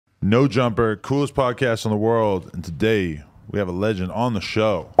No Jumper, coolest podcast in the world. And today we have a legend on the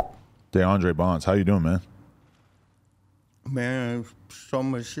show, DeAndre Bonds. How you doing, man? Man, so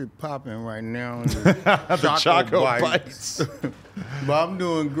much shit popping right now. The Choco Bites. But I'm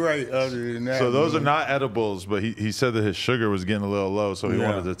doing great other than that. So those are not edibles, but he said that his sugar was getting a little low, so he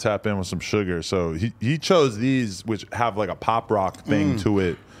wanted to tap in with some sugar. So he chose these, which have like a pop rock thing to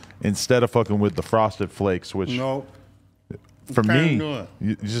it, instead of fucking with the Frosted Flakes, which for me,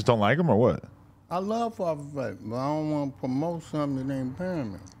 you just don't like them or what? I love Frosted Flakes, but I don't want to promote something that ain't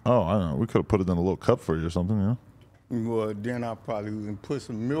paying me. Oh, I don't know. We could have put it in a little cup for you or something, you know? Well, then I probably would put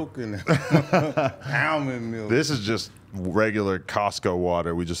some milk in it. Almond milk. This is just regular Costco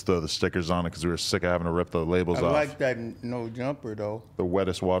water. We just throw the stickers on it because we were sick of having to rip the labels off. I like that No Jumper, though. The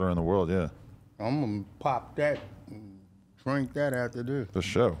wettest water in the world, yeah. I'm going to pop that and drink that after this. The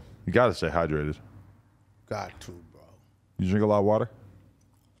show. You got to stay hydrated. Got to, bro. You drink a lot of water?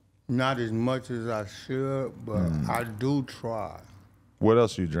 Not as much as I should, but I do try. What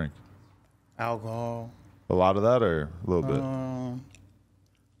else do you drink? Alcohol. A lot of that or a little bit?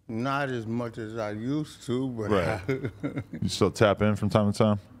 Not as much as I used to, but right. You still tap in from time to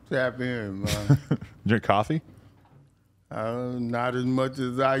time? Tap in, man. Drink coffee? Not as much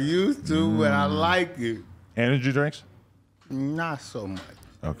as I used to, but I like it. Energy drinks? Not so much.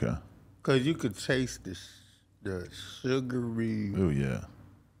 Okay. Because you could taste the sugary. Oh, yeah.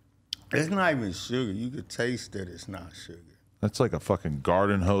 It's not even sugar. You could taste that it's not sugar. That's like a fucking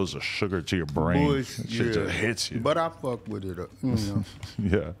garden hose of sugar to your brain. Bush, that shit just hits you. But I fuck with it, you know.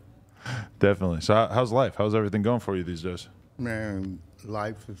 Yeah, definitely. So how's life? How's everything going for you these days? Man,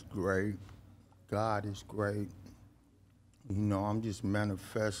 life is great. God is great. You know, I'm just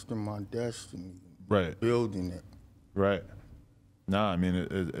manifesting my destiny. Right. Building it. Right. No, I mean,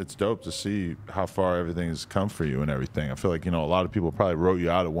 it's dope to see how far everything has come for you and everything. I feel like, you know, a lot of people probably wrote you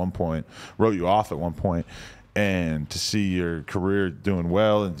off at one point. And to see your career doing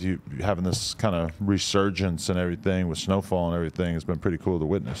well and you having this kind of resurgence and everything with Snowfall and everything has been pretty cool to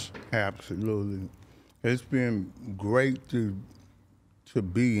witness. Absolutely. It's been great to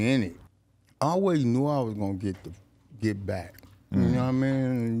be in it. I always knew I was going to get back. You know what I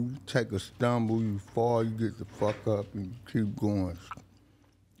mean? You take a stumble, you fall, you get the fuck up, and you keep going.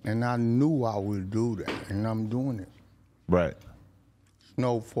 And I knew I would do that, and I'm doing it. Right.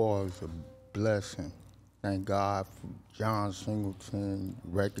 Snowfall is a blessing. Thank God for John Singleton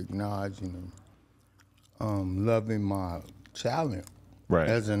recognizing and loving my talent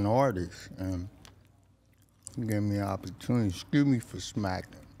as an artist. And gave me an opportunity. Excuse me for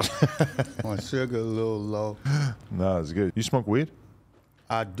smacking. My sugar a little low. No, it's good. You smoke weed?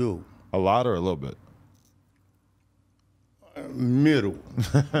 I do. A lot or a little bit? Middle.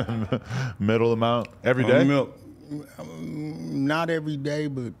 Middle amount? Every day? Not every day,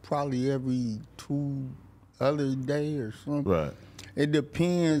 but probably every 2 other day or something. Right. It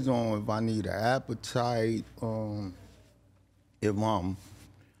depends on if I need an appetite. If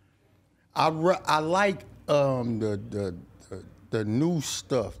I like the new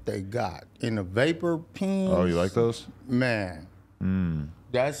stuff they got in the vapor pens. Oh, you like those? Man,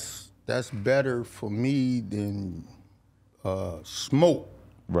 that's better for me than smoke.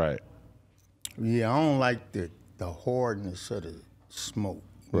 Right. Yeah, I don't like the hardness of the smoke.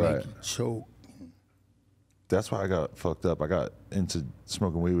 Right. Make you choke. That's why I got fucked up. I got into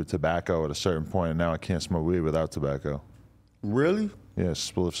smoking weed with tobacco at a certain point, and now I can't smoke weed without tobacco. Really? Yeah,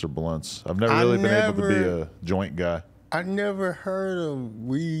 spliffs or blunts. I've never really been able to be a joint guy. I never heard of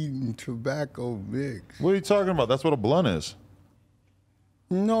weed and tobacco mix. What are you talking about? That's what a blunt is.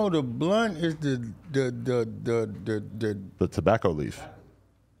 No, the blunt is the tobacco leaf.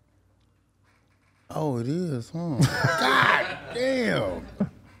 Oh, it is, huh? God damn.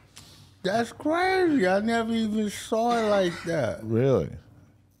 That's crazy. I never even saw it like that. Really?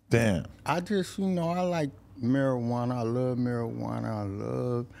 Damn. I just, you know, I like marijuana. I love marijuana. I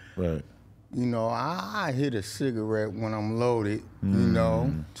love, you know, I hit a cigarette when I'm loaded, you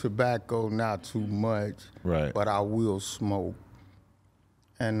know. Tobacco, not too much. Right. But I will smoke.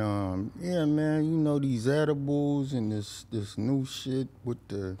 And, yeah, man, you know, these edibles and this new shit with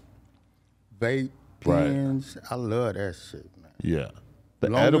the vape pens. I love that shit, man. Yeah.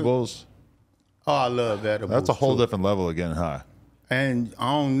 The edibles. Oh, I love edibles. That's a whole different level of getting high. And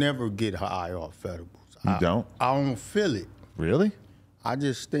I don't never get high off edibles. You don't? I don't feel it. Really? I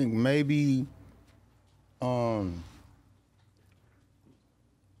just think maybe I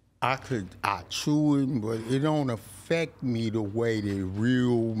chew it, but it don't affect me the way the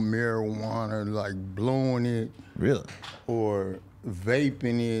real marijuana, like blowing it. Really? Or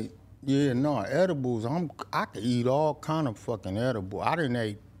vaping it. Yeah, no, edibles, I could eat all kind of fucking edible. I done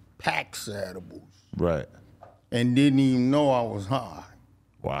ate packs of edibles. Right. And didn't even know I was high.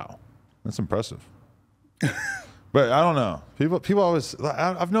 Wow. That's impressive. But I don't know. People always,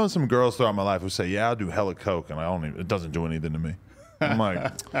 I've known some girls throughout my life who say, yeah, I'll do hella coke, and it doesn't do anything to me. I'm like,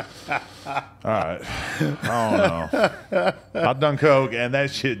 all right, I don't know. I've done coke, and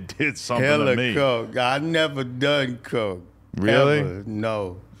that shit did something to me. Hella coke. I never done coke. Really? Ever.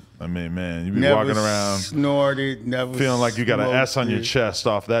 No. I mean, man, you be Never walking around snorted, never feeling like you got an S on your smoked chest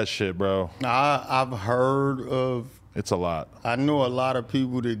off that shit, bro. I've heard of. It's a lot. I know a lot of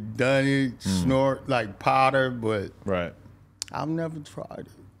people that done it, snort like powder, but Right. I've never tried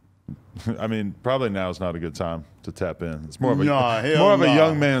it. I mean, probably now is not a good time to tap in. It's more of a a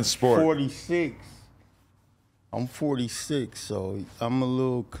young man's sport. 46. I'm 46, so I'm a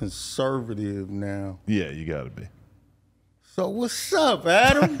little conservative now. Yeah, you got to be. So what's up,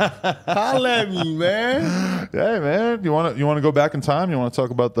 Adam? Holla at me, man. Hey, man, you want to go back in time? You want to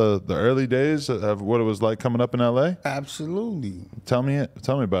talk about the early days of what it was like coming up in LA? Absolutely. Tell me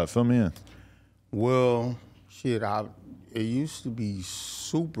about it. Fill me in. Well, shit, it used to be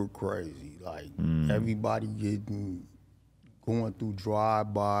super crazy. Like everybody going through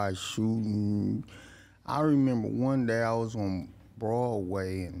drive-by shooting. I remember one day I was on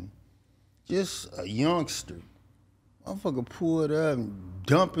Broadway and just a youngster. Motherfucker pulled up and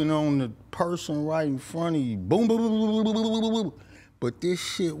dumping on the person right in front of you. Boom, boom, boom, boom, boom, boom, boom, boom. But this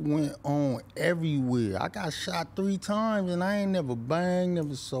shit went on everywhere. I got shot 3 times and I ain't never banged,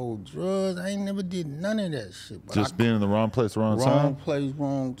 never sold drugs. I ain't never did none of that shit. But Just being in the wrong place, wrong time? Wrong place,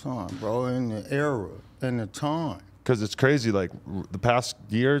 wrong time, bro. In the era, in the time. Because it's crazy, like the past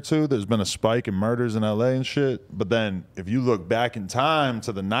year or two, there's been a spike in murders in LA and shit. But then if you look back in time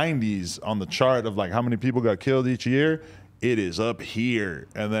to the 90s on the chart of like how many people got killed each year, it is up here.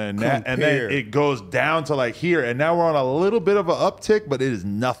 And then it goes down to like here. And now we're on a little bit of an uptick, but it is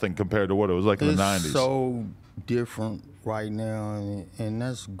nothing compared to what it was like in the 90s. It's so different right now. And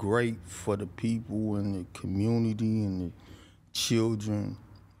that's great for the people and the community and the children.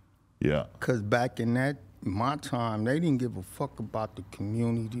 Yeah. Because back in my time, they didn't give a fuck about the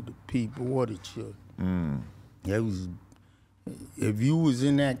community, the people, or the children. If you was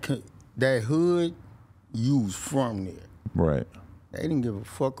in that hood, you was from there. Right. They didn't give a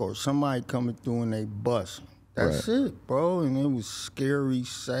fuck, or somebody coming through and they busting. That's it, bro. And it was scary,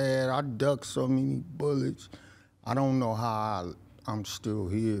 sad. I ducked so many bullets. I don't know how I'm still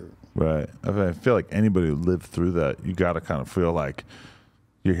here. Right. I feel like anybody who lived through that, you got to kind of feel like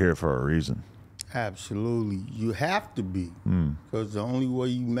you're here for a reason. Absolutely. You have to be. Because the only way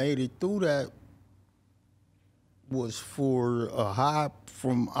you made it through that was from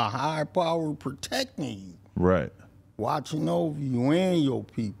a higher power protecting you. Right. Watching over you and your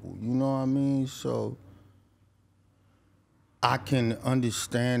people. You know what I mean? So I can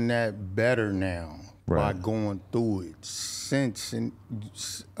understand that better now by going through it, sensing,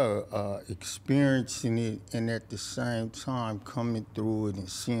 experiencing it, and at the same time coming through it and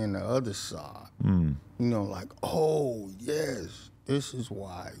seeing the other side. You know, like, oh, yes, this is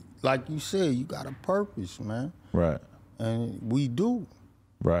why. Like you said, you got a purpose, man. Right. And we do.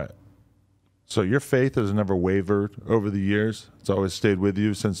 Right. So your faith has never wavered over the years? It's always stayed with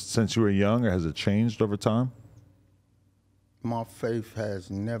you since you were young, or has it changed over time? My faith has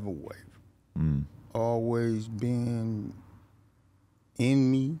never wavered. Always been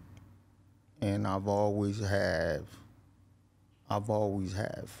in me, and I've always had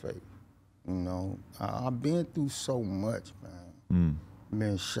faith. You know, I've been through so much, man.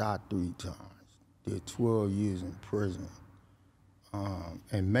 Been shot 3 times, did 12 years in prison,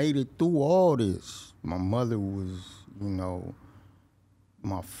 and made it through all this. My mother was, you know,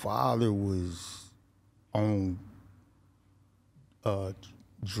 my father was on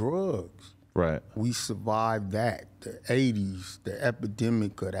drugs. Right. We survived that, the 80s, the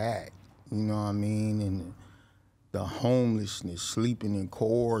epidemic of that, you know what I mean? And the homelessness, sleeping in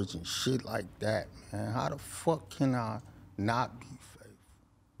cars and shit like that, man. How the fuck can I not be faithful?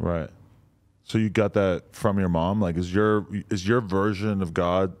 Right. So you got that from your mom? Like, is your version of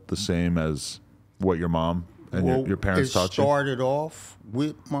God the same as what your mom and your parents taught you? It started off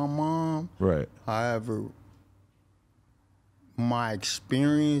with my mom. Right. However, my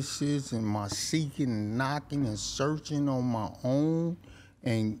experiences and my seeking and knocking and searching on my own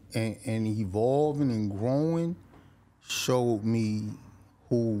and evolving and growing showed me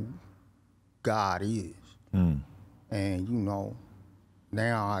who God is. And, you know,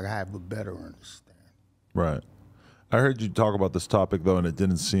 now I have a better understanding. Right. I heard you talk about this topic, though, and it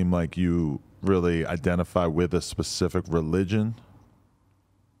didn't seem like you really identify with a specific religion.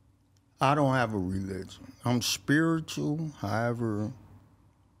 I don't have a religion. I'm spiritual. However,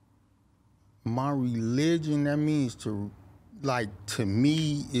 my religion, that means to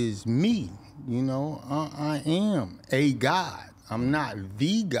me is me. You know, I am a God. I'm not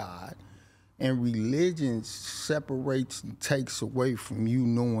the God. And religion separates and takes away from you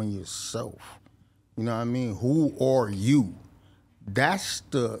knowing yourself. You know what I mean? Who are you? That's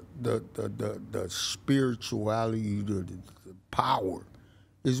the spirituality, the power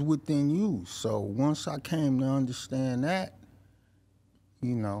is within you. So once I came to understand that,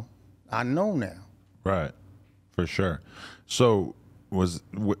 you know, I know now. Right, for sure. So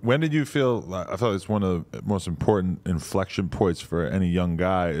when did you feel, I feel like it's one of the most important inflection points for any young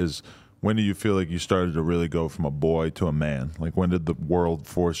guy is, when do you feel like you started to really go from a boy to a man? Like, when did the world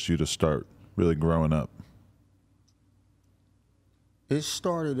force you to start really growing up? It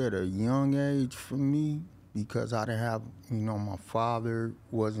started at a young age for me because I didn't have, you know, my father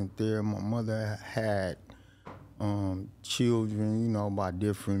wasn't there. My mother had children, you know, by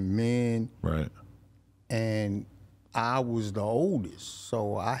different men. Right. And I was the oldest,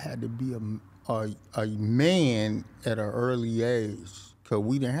 so I had to be a man at an early age. Because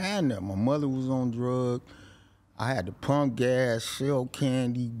we didn't have that. My mother was on drugs. I had to pump gas, sell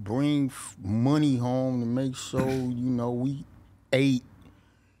candy, bring money home to make sure, you know, we ate.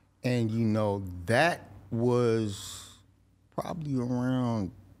 And, you know, that was probably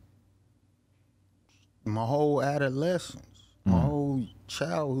around my whole adolescence, my whole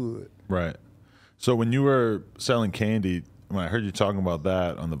childhood. Right. So when you were selling candy, when I heard you talking about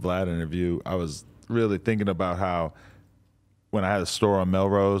that on the Vlad interview, I was really thinking about how when I had a store on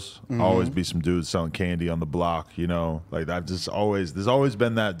Melrose, always be some dudes selling candy on the block, you know, like there's always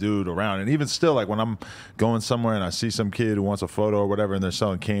been that dude around. And even still, like when I'm going somewhere and I see some kid who wants a photo or whatever and they're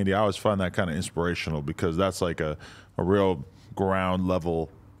selling candy, I always find that kind of inspirational because that's like a real ground level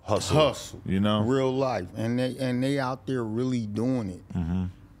hustle, you know? Real life. And they out there really doing it.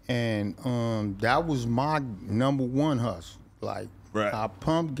 And that was my #1 hustle. Like, I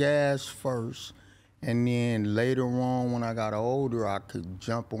pumped gas first. And then later on, when I got older, I could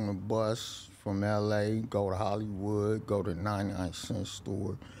jump on a bus from LA, go to Hollywood, go to 99-cent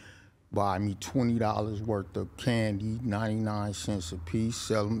store, buy me $20 worth of candy, 99 cents a piece,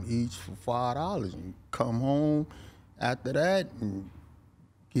 sell them each for $5, and come home after that and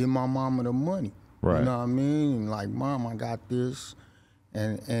give my mama the money. Right. You know what I mean? And like, Mom, I got this.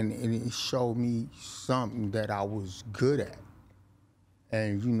 And it showed me something that I was good at.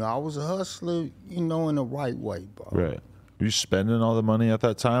 And, you know, I was a hustler, you know, in the right way, bro. Right. Were you spending all the money at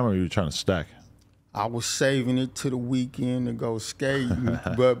that time, or were you trying to stack? I was saving it to the weekend to go skating.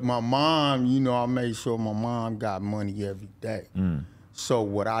 But my mom, you know, I made sure my mom got money every day. So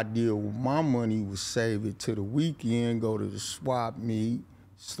what I did with my money was save it to the weekend, go to the swap meet,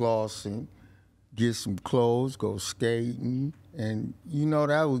 Slauson, get some clothes, go skating. And, you know,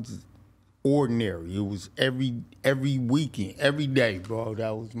 that was ordinary. It was every weekend, every day, bro.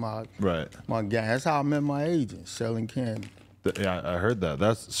 That was my gang. That's how I met my agent, selling candy. Yeah, I heard that.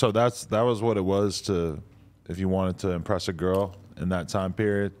 That was what it was to, if you wanted to impress a girl in that time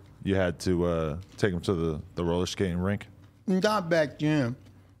period, you had to take them to the roller skating rink. Not back then.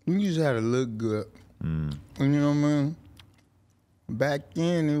 You just had to look good. You know what I mean? Back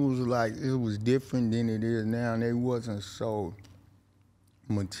then, it was different than it is now. And it wasn't so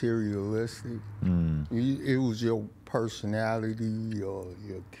materialistic. It was your personality, your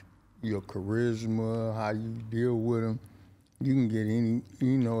charisma, how you deal with them. You can get any,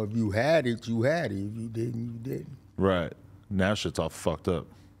 you know, if you had it, you had it. If you didn't, you didn't. Right. Now shit's all fucked up.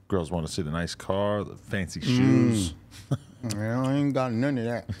 Girls want to see the nice car, the fancy shoes. Man, I ain't got none of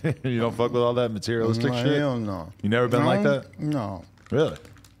that. You don't fuck with all that materialistic shit? Hell no. You never been like that? No. Really?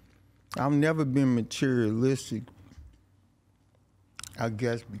 I've never been materialistic. I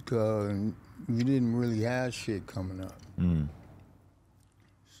guess because you didn't really have shit coming up.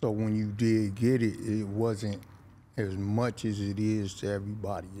 So when you did get it, it wasn't as much as it is to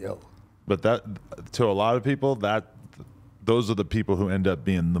everybody else. But that, to a lot of people, those are the people who end up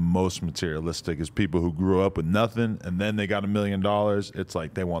being the most materialistic, is people who grew up with nothing and then they got $1 million. It's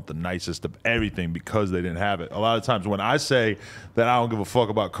like they want the nicest of everything because they didn't have it. A lot of times when I say that I don't give a fuck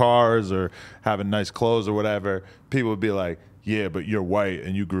about cars or having nice clothes or whatever, people would be like, yeah, but you're white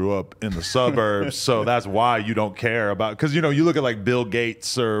and you grew up in the suburbs, so that's why you don't care about, because, you know, you look at like Bill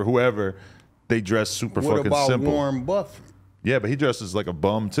Gates or whoever, they dress super fucking simple. What about Warren Buffett? Yeah, but he dresses like a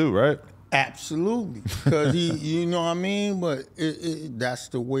bum too, right? Absolutely, because you know what I mean? But that's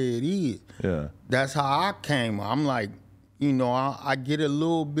the way it is. Yeah. That's how I came. I'm like, you know, I get a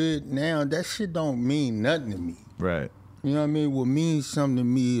little bit now. That shit don't mean nothing to me. Right. You know what I mean? What means something to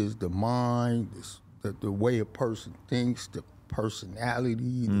me is the mind, the way a person thinks, the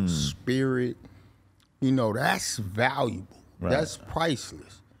personality, the spirit. You know, that's valuable. Right. That's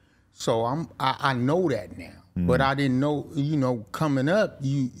priceless. So I know that now. But I didn't know, you know, coming up,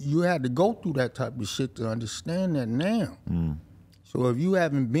 you had to go through that type of shit to understand that now. So if you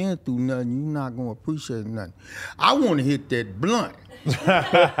haven't been through nothing, you're not gonna appreciate nothing. I want to hit that blunt.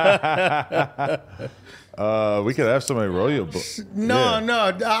 We could have somebody roll you a blunt. No,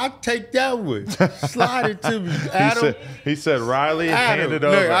 I'll take that one. Slide it to me, Adam. He said Rylee Adam, handed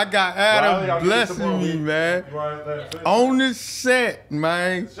look, over. I got Adam Rylee, blessing me, man. On the set,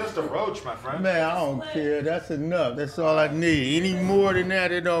 man. It's just a roach, my friend. Man, I don't care. That's enough. That's all I need. Any more than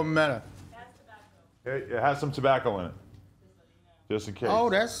that, it don't matter. It has some tobacco in it, just in case. Oh,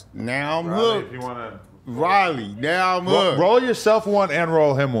 that's now I'm Rylee, hooked. if you want to. Rylee, now I'm hooked. Roll yourself one and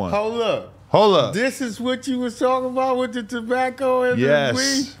roll him one. Hold up. Hold up. This is what you was talking about with the tobacco and the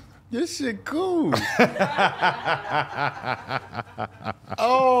weed? This shit cool.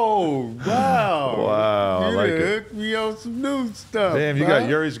 Oh, wow. Wow, You I like done it. hooked me on some new stuff. Damn, you bro. got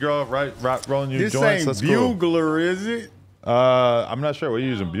Yuri's girl right rolling you This joints. ain't That's cool. Bugler, is it? I'm not sure. What are you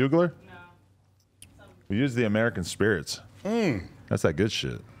using? Bugler? No. We use the American Spirits. That's that good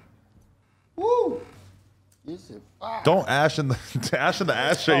shit. Woo. This is fire. Don't ash in the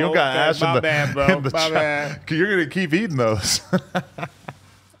ashtray. You don't got okay, ash in my the bad, bro. in the My tra- bad. 'Cause you're gonna keep eating those.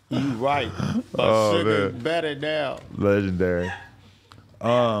 You right. But Oh, sugar's man. better now. Legendary.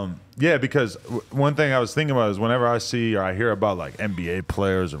 Yeah, because one thing I was thinking about is whenever I see or I hear about like NBA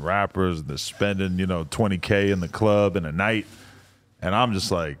players and rappers and they're spending, you know, $20K in the club in a night, and I'm just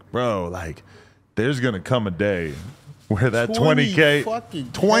like, bro, like, there's gonna come a day where that 20K, fucking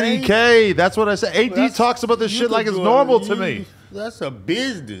 20K, that's what I said. AD That's- talks about this you shit like could it's do normal it. to me. That's a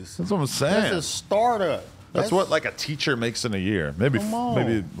business. That's what I'm saying. That's a startup. That's what like a teacher makes in a year. Maybe Come on.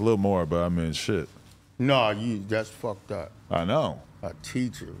 maybe a little more, but I mean, shit. No, that's fucked up. I know. A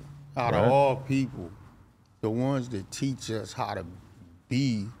teacher, out Right. of all people, the ones that teach us how to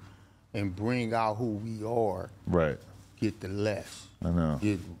be and bring out who we are, Right. get the less. I know.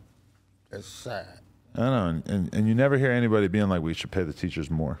 That's sad. I know. And you never hear anybody being like, we should pay the teachers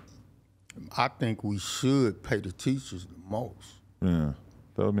more. I think we should pay the teachers the most. Yeah.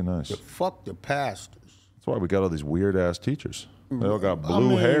 That would be nice. Fuck the pastors. That's why we got all these weird ass teachers. They all got I blue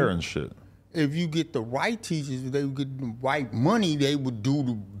mean, hair and shit. If you get the right teachers, if they would get the right money, they would do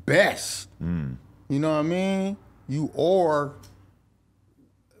the best. You know what I mean? We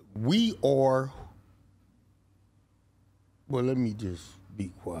are, well, let me just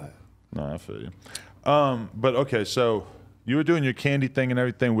be quiet. No, I feel you. But okay, so you were doing your candy thing and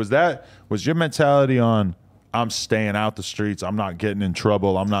everything. Was your mentality on, I'm staying out the streets, I'm not getting in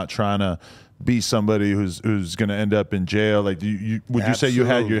trouble, I'm not trying to be somebody who's gonna end up in jail? Like, would you say you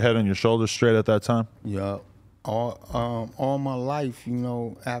had your head on your shoulders straight at that time? Yeah. All my life, you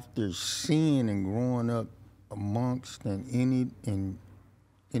know, after seeing and growing up amongst and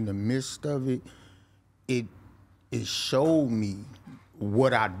in the midst of it, it showed me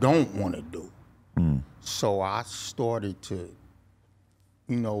what I don't want to do. So I started to,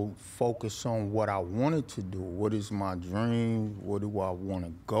 you know, focus on what I wanted to do. What is my dream? What do I want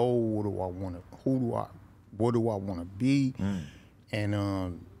to go? What do I want to? What do I want to be?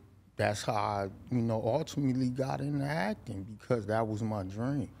 And that's how I, you know, ultimately got into acting, because that was my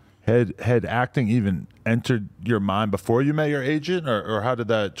dream. Had acting even entered your mind before you met your agent, or how did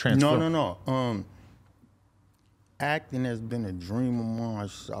that transform? No. Acting has been a dream of mine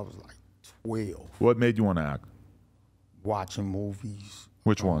since I was like 12. What made you want to act? Watching movies.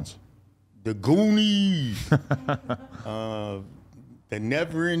 Which ones? The Goonies. The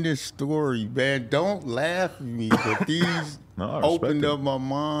Never Ending Story, man. Don't laugh at me, but these No, I respect opened it. up my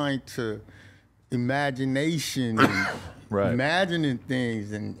mind to imagination and Right. imagining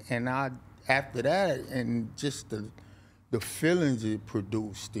things, and I after that, and just the feelings it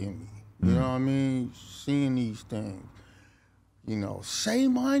produced in me. You know what I mean? Seeing these things, you know, say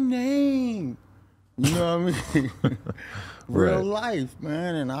my name. You know what I mean? Real Right. life,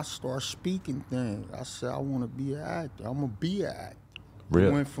 man. And I start speaking things. I said, I want to be an actor. I'm going to be an actor. Really?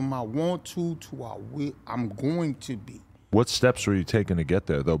 It went from I want to I'm going to be. What steps were you taking to get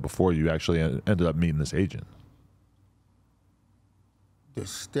there, though, before you actually ended up meeting this agent? The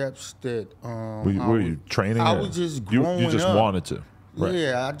steps that Were you training? I or was just you growing just up. wanted to. Right.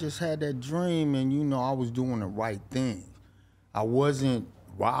 Yeah, I just had that dream, and you know, I was doing the right things. I wasn't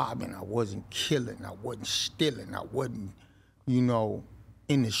robbing, I wasn't killing, I wasn't stealing, I wasn't, you know,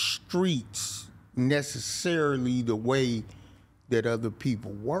 in the streets necessarily the way that other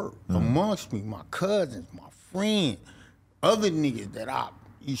people were. Amongst me, my cousins, my friends, other niggas that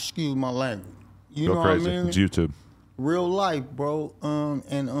excuse my language. You Go know crazy. what I mean? It's YouTube. Real life, bro.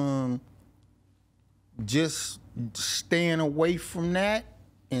 Just staying away from that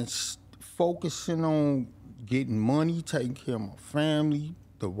and focusing on getting money, taking care of my family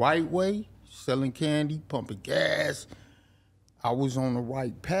the right way, selling candy, pumping gas. I was on the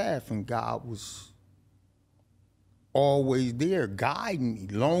right path, and God was always there guiding me,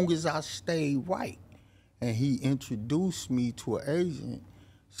 long as I stayed right. And he introduced me to an agent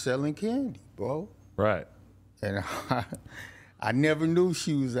selling candy, bro. Right. And I never knew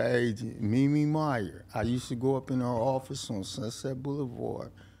she was an agent, Mimi Meyer. I used to go up in her office on Sunset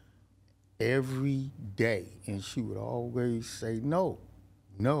Boulevard every day, and she would always say, no,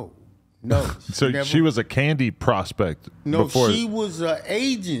 no, no. So she was a candy prospect No, before. she was an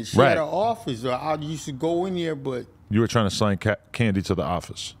agent. She had an office. I used to go in there, but... You were trying to sell candy to the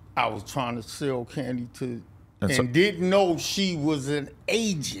office. I was trying to sell candy to... And didn't know she was an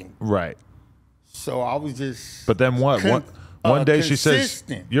agent. Right. So I was just... But then what? One day she says,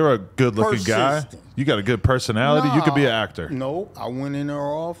 you're a good-looking guy. You got a good personality. You could be an actor. No, I went in her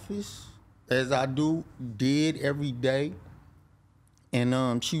office, as I did every day.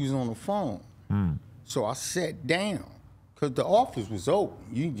 And she was on the phone. So I sat down, because the office was open.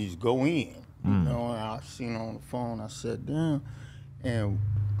 You can just go in. You know, and I seen her on the phone. I sat down, and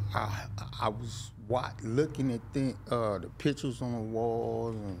I was looking at the pictures on the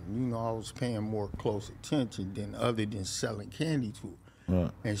walls, and, you know, I was paying more close attention other than selling candy to her.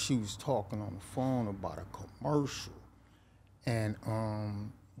 Right. And she was talking on the phone about a commercial. And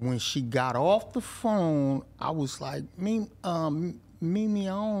when she got off the phone, I was like, Mimi, I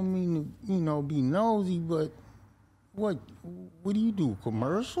don't mean to, you know, be nosy, but what do you do,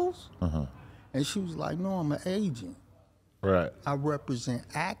 commercials? And she was like, no, I'm an agent. Right. I represent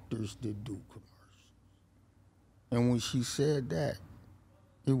actors that do commercials. And when she said that,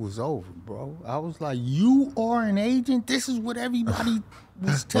 it was over, bro. I was like, you are an agent? This is what everybody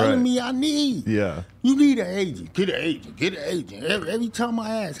was telling me I need. Yeah. You need an agent. Get an agent. Get an agent. Every time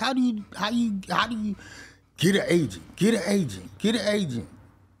I ask, how do you get an agent? Get an agent. Get an agent.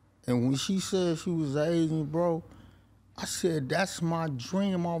 And when she said she was an agent, bro, I said, that's my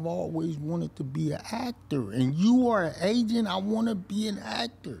dream. I've always wanted to be an actor. And you are an agent? I want to be an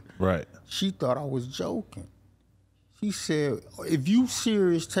actor. Right. She thought I was joking. She said, if you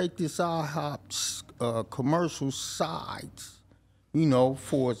serious, take this IHOP commercial sides, you know,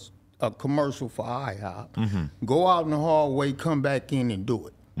 for a commercial for IHOP. Go out in the hallway, come back in and do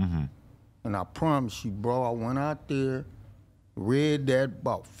it. And I promise you, bro, I went out there, read that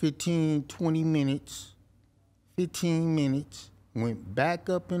about 15, 20 minutes, 15 minutes, went back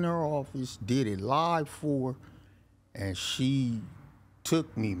up in her office, did it live for her, and she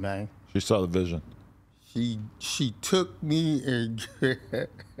took me, man. She saw the vision. She took me and...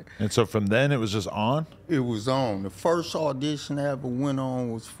 And so from then it was just on? It was on. The first audition I ever went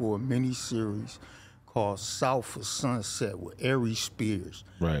on was for a miniseries called South of Sunset with Ari Spears.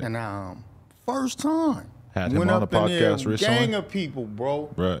 Right. And first time. Had him on the podcast recently? Gang of people, bro.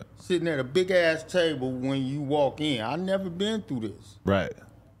 Right. Sitting at a big-ass table when you walk in. I never been through this. Right.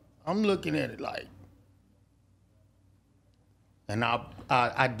 I'm looking at it like... And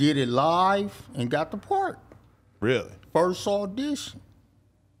I did it live and got the part. Really? First audition.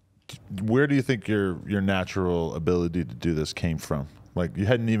 Where do you think your natural ability to do this came from? Like, you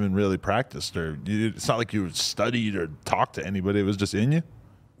hadn't even really practiced, or it's not like you studied or talked to anybody. It was just in you?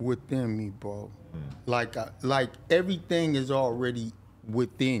 Within me, bro. Like everything is already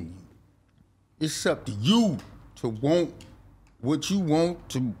within you. It's up to you to want what you want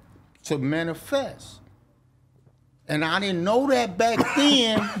to manifest. And I didn't know that back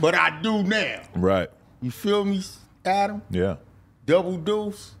then, but I do now. Right. You feel me, Adam? Yeah. Double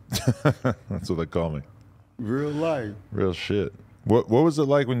deuce. That's what they call me. Real life. Real shit. What was it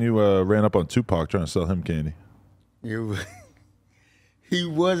like when you ran up on Tupac trying to sell him candy? He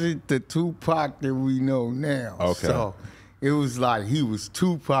wasn't the Tupac that we know now. Okay. So it was like he was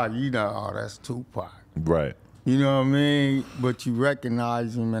Tupac. You know, oh, that's Tupac. Right. You know what I mean? But you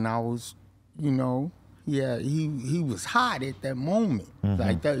recognize him, and I was, you know... Yeah, he was hot at that moment.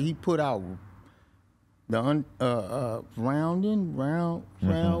 Like that, he put out the round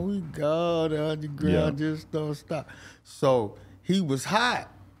we go, the underground just don't stop. So he was hot,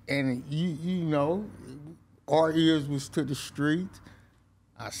 and you know, our ears was to the streets.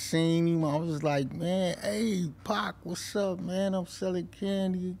 I seen him. I was like, man, hey, Pac, what's up, man? I'm selling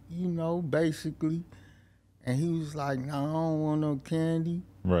candy, you know, basically. And he was like, no, I don't want no candy.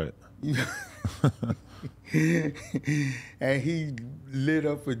 Right. And he lit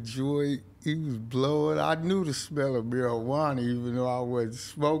up a joint. He was blowing. I knew the smell of marijuana, even though I wasn't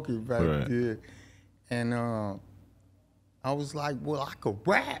smoking back then. And I was like, well, I could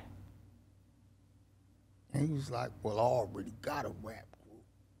rap. And he was like, well, I already got a rap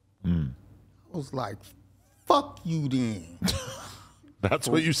group. I was like, fuck you then. That's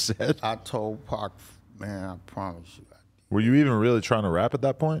what you said? I told Pac, man, I promise you. Were you even really trying to rap at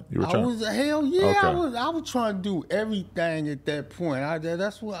that point? You were trying. Hell yeah, Okay. I was trying to do everything at that point.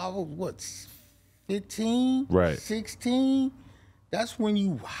 That's what I was, what, 15? Right. 16? That's when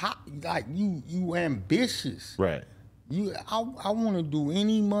you hot, like you ambitious. Right. I want to do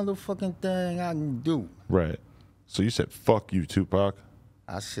any motherfucking thing I can do. Right. So you said, fuck you, Tupac?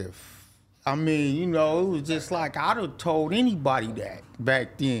 I said, I mean, you know, it was just like I'd have told anybody that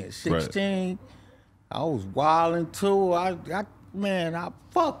back then. 16, right. I was wilding too. Man, I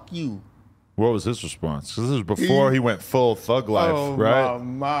fuck you. What was his response? Because this was before he went full thug life, right? Oh, my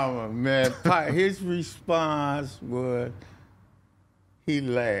mama, man. His response was, he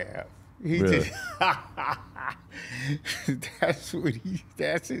laughed. He really?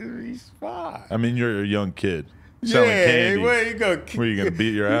 That's his response. I mean, you're a young kid. Selling candy. Were you gonna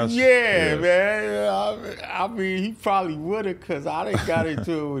beat your ass? Yeah, man. I mean, he probably would have, because I done got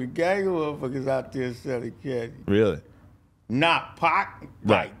into it with a gang of motherfuckers out there selling candy. Really? Not pot.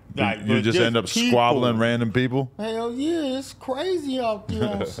 Right. You just end up squabbling random people? Hell yeah, it's crazy out there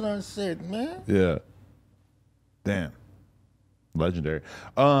on Sunset, man. Yeah. Damn. Legendary.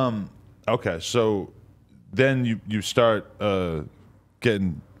 Okay, so then you start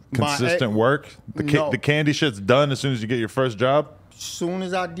getting consistent work. The candy shit's done as soon as you get your first job. As soon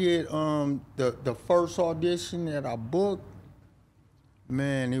as I did the first audition that I booked,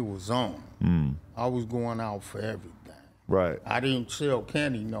 man, it was on. I was going out for everything. Right. I didn't sell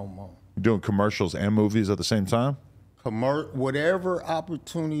candy no more. You're doing commercials and movies at the same time? Whatever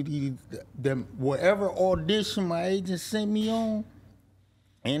opportunity, whatever audition my agent sent me on,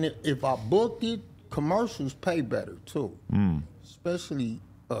 and if I booked it, commercials pay better too, especially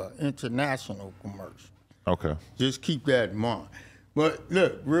international commercials. Okay. Just keep that in mind. But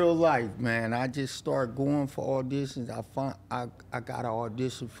look, real life, man, I just started going for auditions. I got an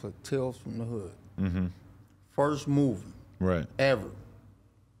audition for Tales from the Hood. First movie ever.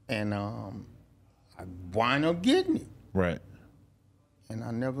 And I wind up getting it. Right. And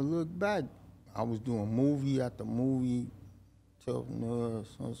I never looked back. I was doing movie after movie. Tales from the Hood,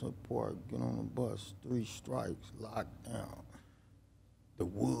 Sunset Park, Get on the Bus, 3 Strikes, Lockdown, The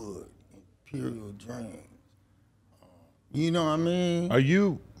Wood, Imperial Dreams. You know what I mean? Are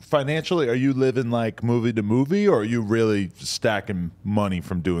you living like movie to movie, or are you really stacking money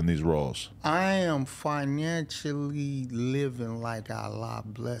from doing these roles? I am financially living like Allah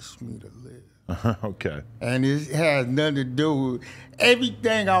blessed me to live. Okay. And it has nothing to do with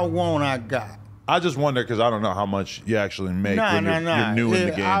everything I want, I got. I just wonder, because I don't know how much you actually make when you're new in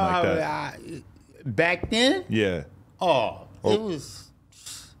the game like that. Back then? Yeah.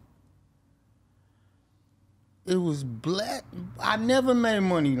 It was black. I never made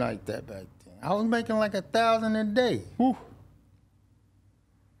money like that back then. I was making like $1,000 a day. Whew.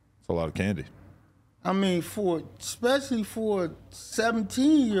 That's a lot of candy. I mean, especially for a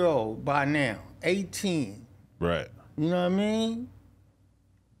 17-year-old by now, 18. Right. You know what I mean?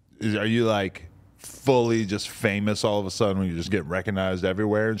 Are you like fully just famous all of a sudden when you just get recognized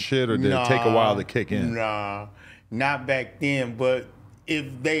everywhere and shit, or did it take a while to kick in? Nah, not back then. But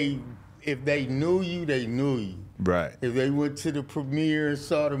if they knew you, they knew you. Right. If they went to the premiere and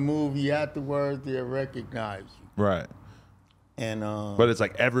saw the movie afterwards, they'll recognize you. Right. And but it's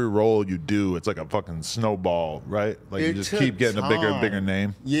like every role you do, it's like a fucking snowball, right? Like you just keep getting a bigger and bigger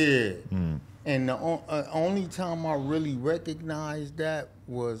name. Yeah. And the only time I really recognized that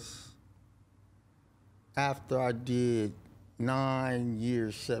was after I did 9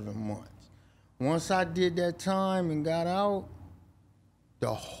 years, 7 months. Once I did that time and got out,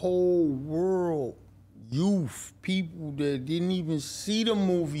 the whole world, youth, people that didn't even see the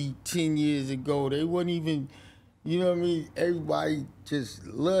movie 10 years ago, they wouldn't even, you know what I mean? Everybody just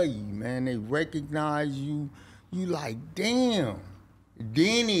love you, man. They recognize you. You like, damn.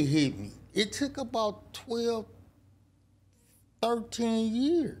 Then it hit me. It took about 12, 13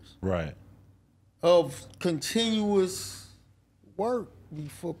 years. Right. Of continuous work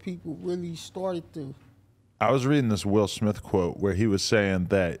before people really started to. I was reading this Will Smith quote where he was saying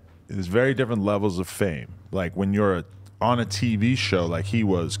that there's very different levels of fame. Like when you're on a TV show, like he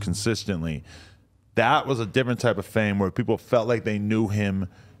was consistently, that was a different type of fame where people felt like they knew him.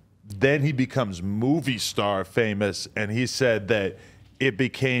 Then he becomes movie star famous, and he said that it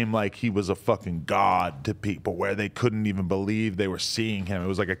became like he was a fucking god to people where they couldn't even believe they were seeing him. It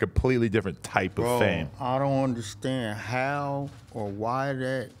was like a completely different type of fame. I don't understand how or why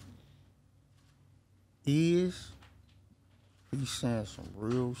that is, he's saying some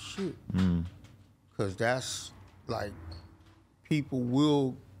real shit. Cause that's like people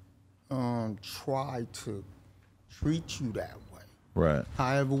will try to treat you that way. Right.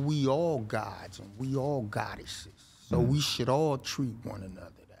 However, we all gods and we all goddesses. So we should all treat one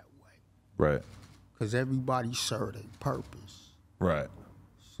another that way. Right. Because everybody serves a purpose. Right.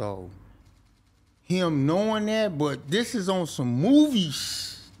 So him knowing that, but this is on some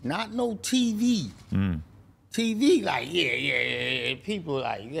movies, not no TV. TV, like, yeah. People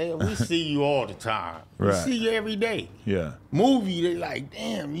like, yeah, we see you all the time. We see you every day. Yeah. Movie, they like,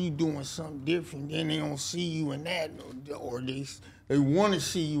 damn, you doing something different. Then they don't see you in that, or they want to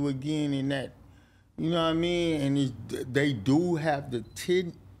see you again in that. You know what I mean? And they do have the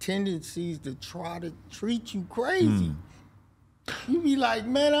tendencies to try to treat you crazy. You be like,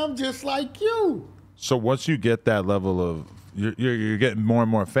 man, I'm just like you. So once you get that level of, you're getting more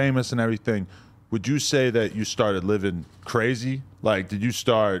and more famous and everything, would you say that you started living crazy? Like, did you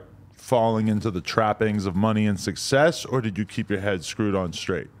start falling into the trappings of money and success, or did you keep your head screwed on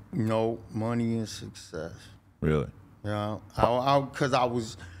straight? No, money and success. Really? Yeah, because I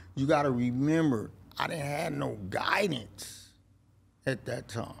was, you got to remember, I didn't have no guidance at that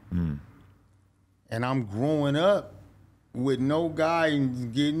time. And I'm growing up with no guidance,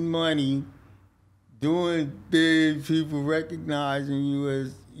 getting money, doing things, people recognizing you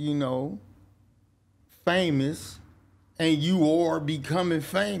as, you know, famous, and you are becoming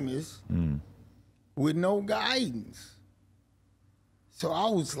famous with no guidance. So I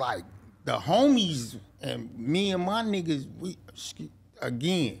was like, the homies and me and my niggas,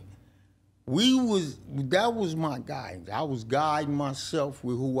 that was my guidance. I was guiding myself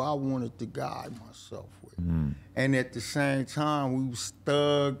with who I wanted to guide myself with. And at the same time, we was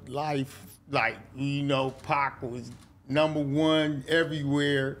thug life, like, you know, Pac was #1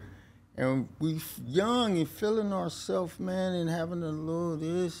 everywhere. And we young and feeling ourselves, man, and having a little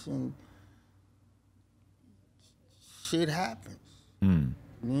this, and shit happens. And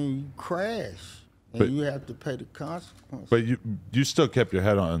then you crash, and you have to pay the consequences. But you still kept your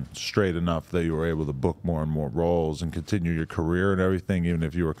head on straight enough that you were able to book more and more roles and continue your career and everything, even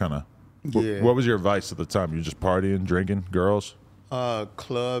if you were kind of... Yeah. What was your advice at the time? You were just partying, drinking, girls?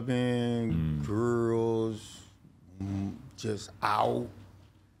 Clubbing, girls, just out.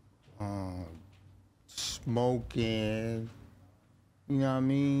 Smoking, you know what I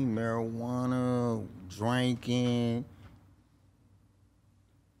mean? Marijuana, drinking.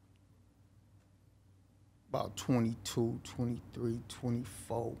 About 22, 23,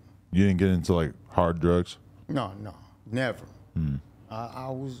 24. You didn't get into like hard drugs? No, never.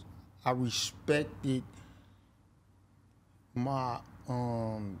 I respected my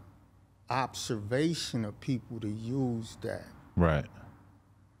observation of people to use that. Right.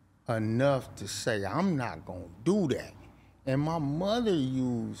 Enough to say, I'm not gonna do that. And my mother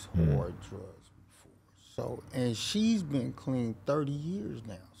used hard drugs before. So, and she's been clean 30 years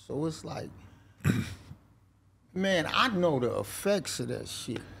now. So it's like, man, I know the effects of that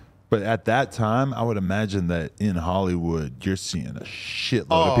shit. But at that time, I would imagine that in Hollywood, you're seeing a shitload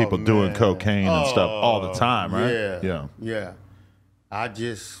of people doing cocaine and stuff all the time, right? Yeah. I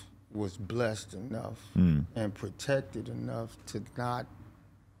just was blessed enough and protected enough to not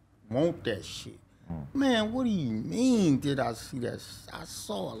want that shit. Man, what do you mean did I see that? I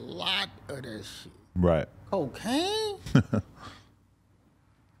saw a lot of that shit. Right. Cocaine?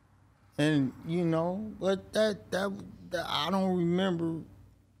 And, you know, but that I don't remember,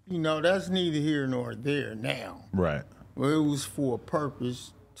 you know, that's neither here nor there now. Right. Well, it was for a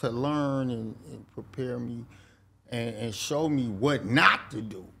purpose to learn and prepare me and show me what not to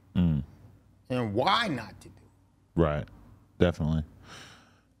do and why not to do. Right. Definitely.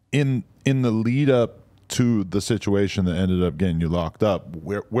 In the lead up to the situation that ended up getting you locked up,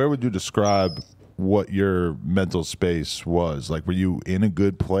 where would you describe what your mental space was? Like, were you in a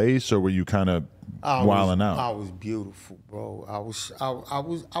good place, or were you kind of wilding out? I was beautiful, bro.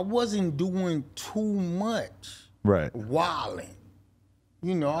 I wasn't doing too much. Right. Wilding.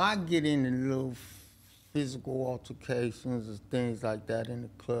 You know, I get into little physical altercations and things like that in the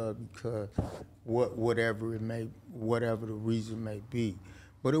club because whatever the reason may be.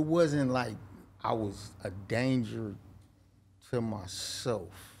 But it wasn't like I was a danger to myself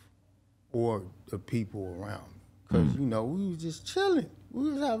or the people around me. Because, you know, we was just chilling.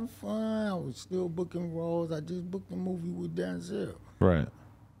 We was having fun. I was still booking roles. I just booked a movie with Denzel. Right.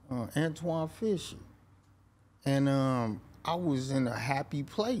 Antoine Fisher. And I was in a happy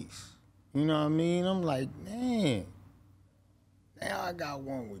place. You know what I mean? I'm like, man, now I got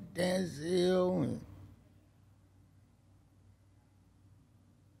one with Denzel and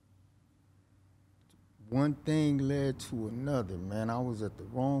one thing led to another, man. I was at the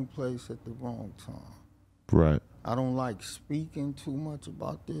wrong place at the wrong time. Right. I don't like speaking too much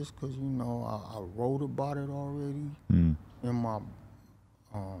about this because, you know, I wrote about it already in my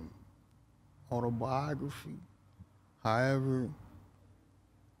autobiography. However,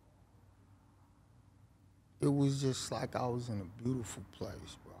 it was just like I was in a beautiful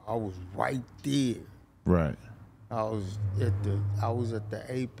place, bro. I was right there. Right. I was at the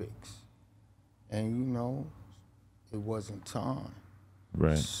apex. And, you know, it wasn't time.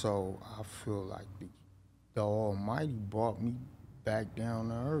 Right. So I feel like the Almighty brought me back down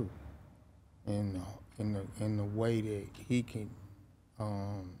to earth in the way that He can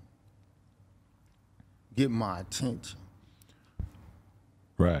get my attention.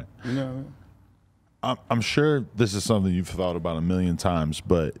 Right. You know what I mean? I'm sure this is something you've thought about a million times,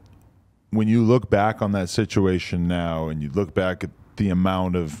 but when you look back on that situation now and you look back at the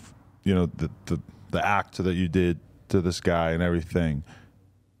amount of, you know, the act that you did to this guy and everything,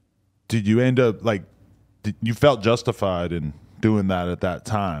 did you end up, like, you felt justified in doing that at that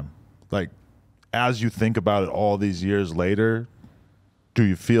time? Like, as you think about it all these years later, do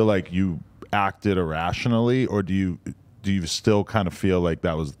you feel like you acted irrationally, or do you still kind of feel like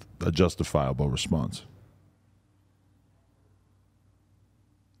that was a justifiable response?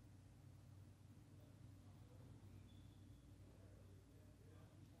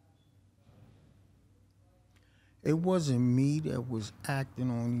 It wasn't me that was acting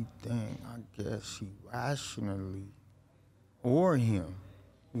on anything, I guess, irrationally, or him.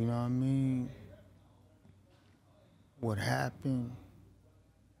 You know what I mean? What happened,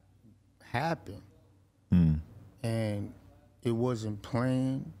 happened. And it wasn't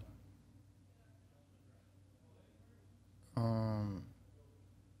planned.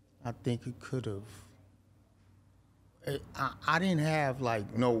 I think it could have. I didn't have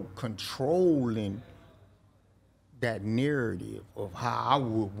like no control in that narrative of how I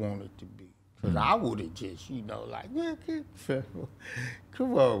would want it to be. Because I would have just, you know, like, yeah,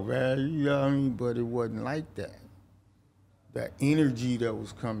 come on, man, you know what I mean? But it wasn't like that. The energy that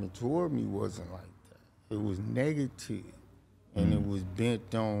was coming toward me wasn't like that. It was negative, and it was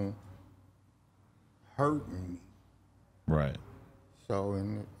bent on hurting me. Right. So,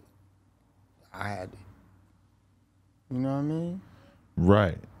 I had, you know what I mean?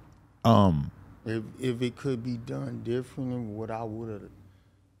 Right. If it could be done different than what I would have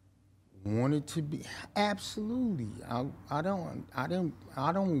wanted to be, absolutely. I don't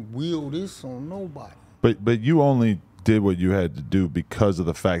will this on nobody. But you only did what you had to do because of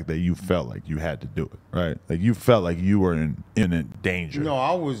the fact that you felt like you had to do it, right? Like you felt like you were in imminent danger. No,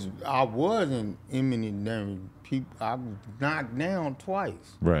 I was in imminent danger. I was knocked down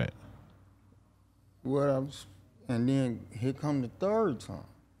twice. Right. And then here come the third time.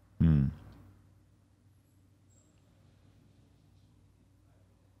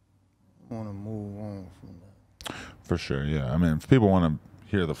 I want to move on from that. For sure, yeah. I mean, if people want to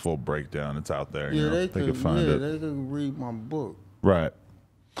hear the full breakdown, it's out there. Yeah, you know, they could find it. They could read my book. Right.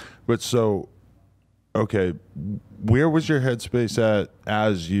 But so, okay, where was your headspace at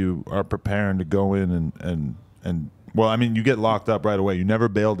as you are preparing to go in and well, I mean, you get locked up right away. You never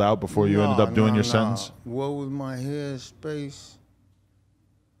bailed out before you ended up doing your sentence? What was my headspace?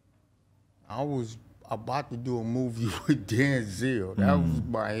 I was about to do a movie with Denzel. That was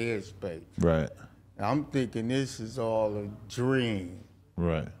my headspace. Right. I'm thinking this is all a dream.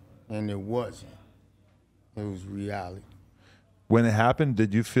 Right. And it wasn't. It was reality. When it happened,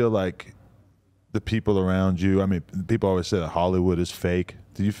 did you feel like the people around you, I mean, people always say that Hollywood is fake.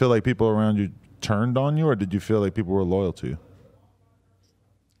 Did you feel like people around you turned on you, or did you feel like people were loyal to you?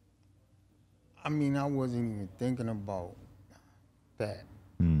 I mean, I wasn't even thinking about that.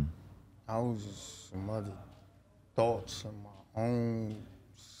 I was just some other thoughts in my own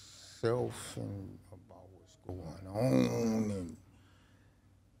self and about what's going on and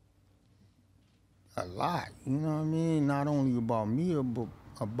a lot, you know what I mean? Not only about me, but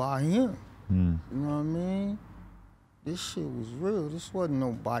about him. You know what I mean? This shit was real. This wasn't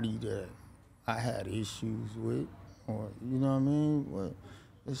nobody that I had issues with, or, you know what I mean? But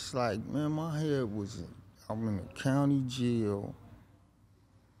it's like, man, my head was, I'm in a county jail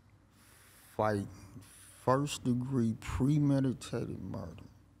fighting first-degree premeditated murder.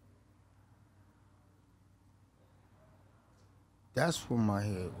 That's where my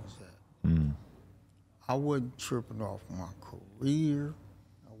head was at. I wasn't tripping off my career.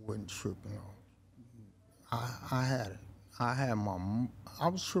 I wasn't tripping off. I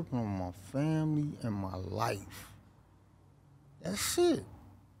was tripping on my family and my life. That's it.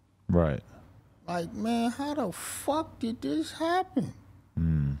 Right. Like, man, how the fuck did this happen?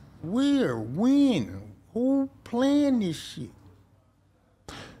 Where? When? Who playing this shit?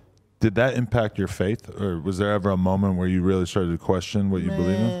 Did that impact your faith, or was there ever a moment where you really started to question what you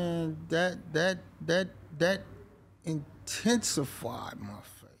believe in? That intensified my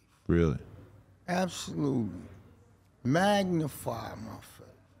faith. Really? Absolutely. Magnified my faith.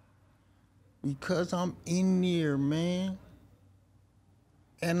 Because I'm in there, man.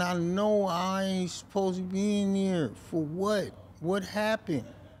 And I know I ain't supposed to be in there. For what? What happened?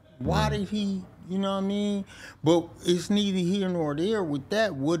 Why did he, you know what I mean? But it's neither here nor there with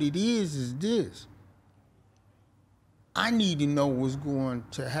that. What it is this. I need to know what's going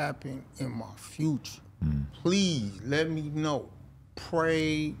to happen in my future. Please let me know.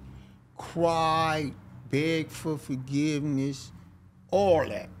 Pray, cry, beg for forgiveness, all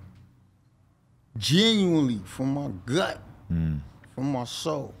that. Genuinely, from my gut, from my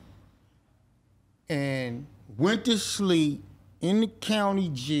soul. And went to sleep in the county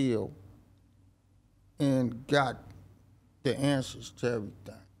jail and got the answers to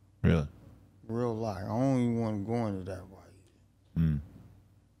everything. Really? Real life. I don't even want to go into that right here.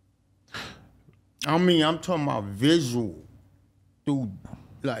 I mean, I'm talking about visual. Through,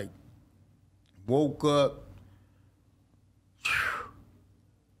 like, woke up.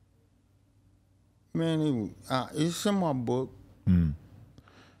 Man, it's in my book.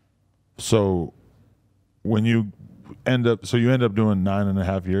 So when you end up doing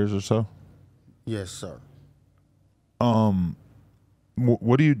 9.5 years or so? Yes, sir.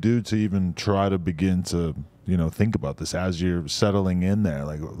 What do you do to even try to begin to, think about this as you're settling in there?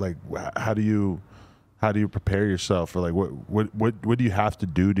 Like how do you prepare yourself, or like what do you have to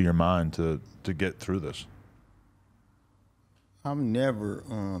do to your mind to get through this? I've never,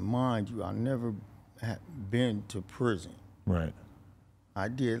 mind you, I never been to prison. Right. I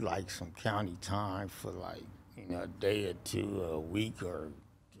did like some county time for like, a day or two, a week, or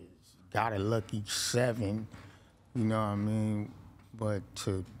got a lucky 7, you know what I mean? But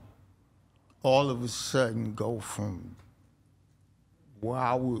to all of a sudden go from where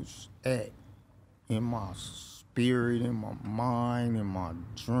I was at in my spirit, in my mind, in my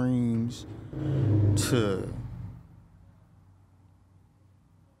dreams, to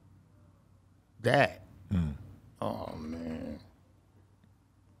that. Oh, man.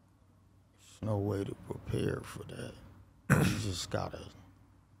 There's no way to prepare for that. You just gotta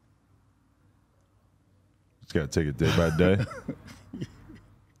take it day by day.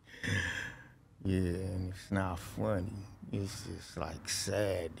 Yeah, and it's not funny. It's just like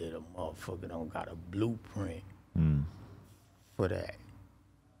sad that a motherfucker don't got a blueprint for that.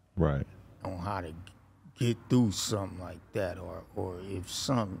 Right. On how to get through something like that, or if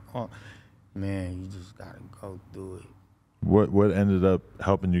something, man, you just gotta go through it. What ended up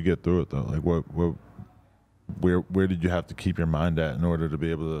helping you get through it though? Like where did you have to keep your mind at in order to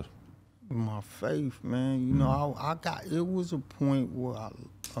be able to? My faith, man. You know, it was a point where I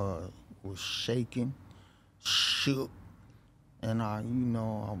was shaking, shook, and I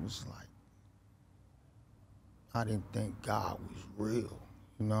was like, I didn't think God was real.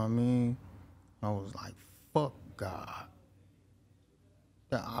 You know what I mean? I was like, fuck God.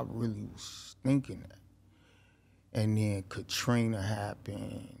 That I really was thinking that. And then Katrina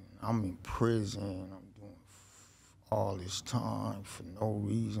happened. I'm in prison. I'm doing all this time for no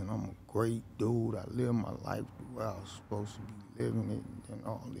reason. I'm a great dude. I live my life the way I was supposed to be living it, and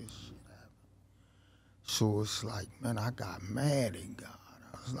all this shit happened. So it's like, man, I got mad at God.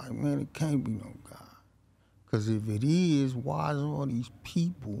 I was like, man, it can't be no God. Because if it is, why is all these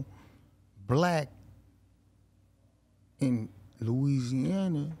people, black in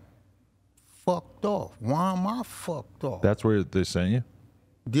Louisiana, fucked off? Why am I fucked off? That's where they're saying you?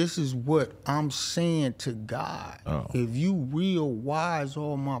 This is what I'm saying to God. Oh. If you real, why is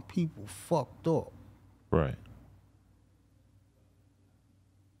all my people fucked up? Right.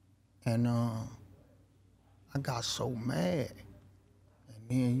 And I got so mad.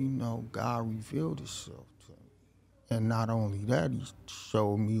 And then, God revealed himself to me. And not only that, he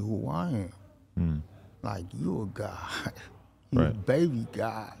showed me who I am. Like, you a God. You a baby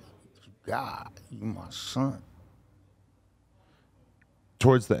God. You God. You my son.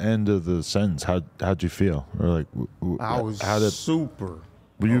 Towards the end of the sentence, how'd you feel? Or like, I was super.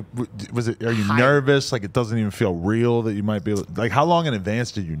 Were you? Are you nervous? Like it doesn't even feel real that you might be like. How long in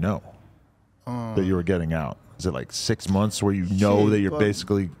advance did you know that you were getting out? Is it like 6 months where you know that you're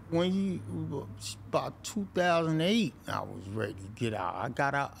basically? About 2008, I was ready to get out. I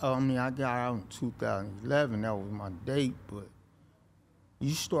got out. I got out in 2011. That was my date. But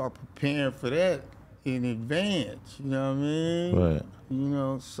you start preparing for that in advance. You know what I mean? Right.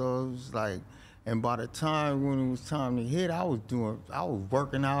 So it was like, And by the time when it was time to hit, I was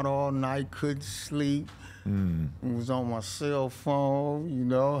working out all night, couldn't sleep. It was on my cell phone, you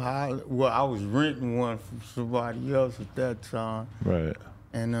know. Well, I was renting one from somebody else at that time. Right.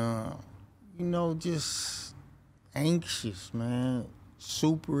 And, you know, just anxious, man.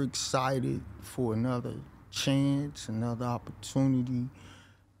 Super excited for another chance, another opportunity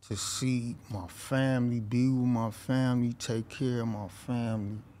to see my family, be with my family, take care of my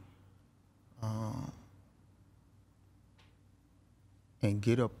family. And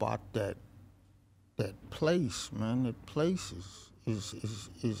get up out that place, man. That place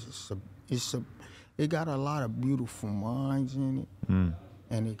it got a lot of beautiful minds in it,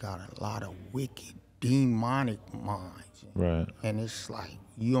 and it got a lot of wicked, demonic minds. Right. And it's like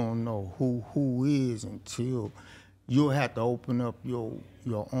you don't know who is until you'll have to open up your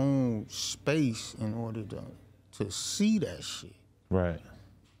own space in order to see that shit. Right.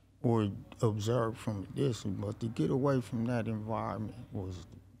 Or observe from a distance. But to get away from that environment was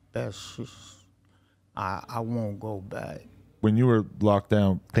the best shit. I won't go back. When you were locked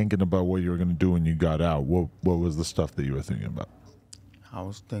down thinking about what you were going to do when you got out, what was the stuff that you were thinking about? I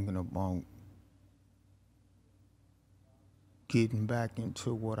was thinking about getting back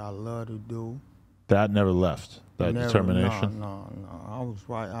into what I love to do. That never left, that determination? No.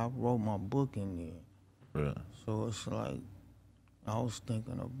 I wrote my book in there. Yeah. So it's like, I was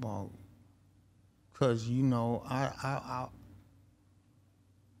thinking about, because, you know, I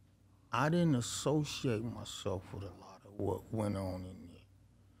didn't associate myself with a lot of what went on in there.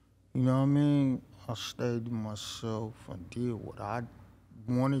 You know what I mean? I stayed to myself. I did what I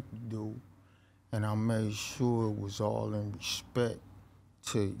wanted to do, and I made sure it was all in respect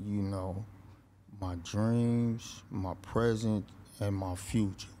to, you know, my dreams, my present, and my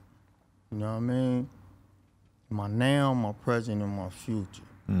future. You know what I mean? My now, my present, and my future.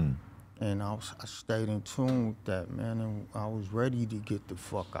 And I stayed in tune with that, man, and I was ready to get the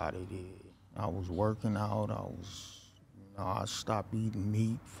fuck out of there. I was working out. I stopped eating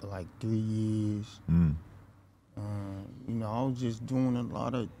meat for like 3 years. You know, I was just doing a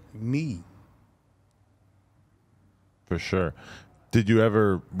lot of me. For sure. Did you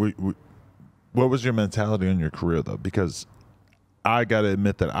ever, what was your mentality on your career, though? Because I got to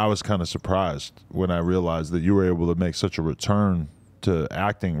admit that I was kind of surprised when I realized that you were able to make such a return to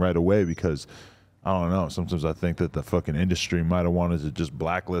acting right away, because I don't know, sometimes I think that the fucking industry might have wanted to just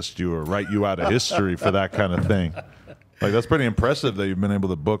blacklist you or write you out of history for that kind of thing. Like, that's pretty impressive that you've been able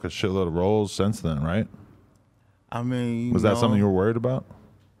to book a shitload of roles since then, right? I mean, was that something you were worried about?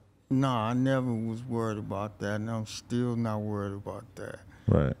 No, I never was worried about that, and I'm still not worried about that.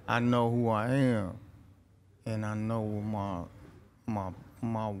 Right. I know who I am, and I know what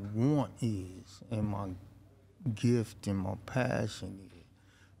my want is, and my gift and my passion is.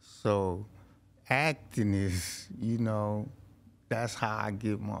 So acting is, you know, that's how I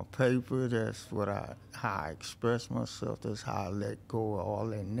get my paper. That's how I express myself. That's how I let go of all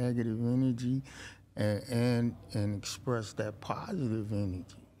that negative energy and express that positive energy.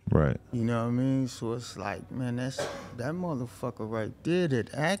 Right. You know what I mean? So it's like, man, that motherfucker right there,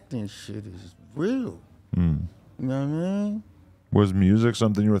 that acting shit is real. You know what I mean? Was music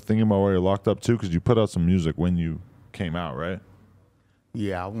something you were thinking about while you're locked up too? Because you put out some music when you came out, right?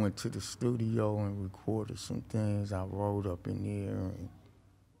 Yeah, I went to the studio and recorded some things I wrote up in there. And,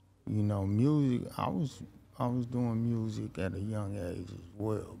 you know, music, I was doing music at a young age as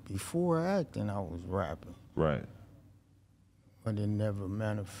well. Before acting, I was rapping. Right. But it never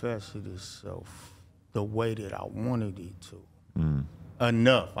manifested itself the way that I wanted it to.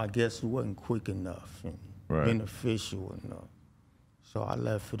 Enough. I guess it wasn't quick enough and beneficial enough. So I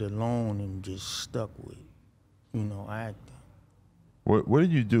left it alone and just stuck with, you know, acting. What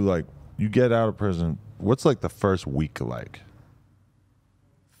did you do? Like, you get out of prison, what's like the first week like?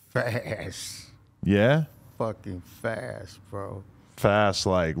 Fast. Yeah? Fucking fast, bro. Fast,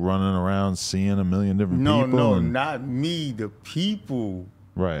 like running around seeing a million different people? No, not me. The people.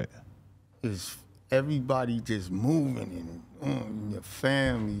 Right. Is everybody just moving and your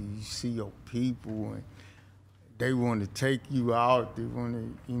family, you see your people and they want to take you out, they want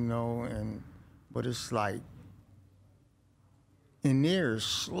to, you know, but it's like, in there it's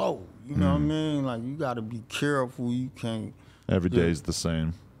slow, you know what I mean? Like, you got to be careful, you can't. Every day's the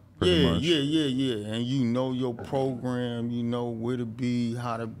same, pretty much. Yeah. And you know your program, you know where to be,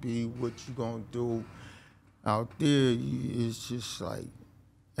 how to be, what you gonna do. Out there, it's just like,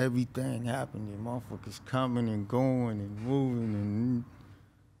 everything happening, motherfuckers coming and going and moving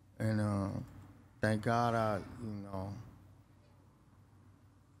and thank God you know,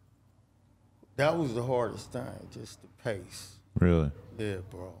 that was the hardest thing, just the pace. Really? Yeah,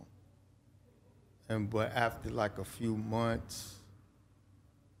 bro. But after like a few months,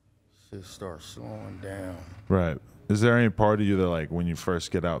 shit starts slowing down. Right. Is there any part of you that, like, when you first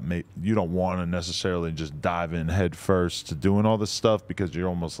get out, you don't want to necessarily just dive in head first to doing all this stuff because you're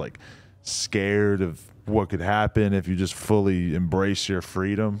almost like scared of what could happen if you just fully embrace your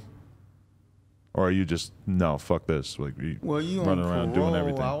freedom? Or are you just, no, fuck this? Like, you running around doing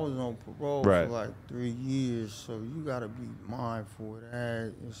everything. I was on parole right. for like 3 years, so you got to be mindful of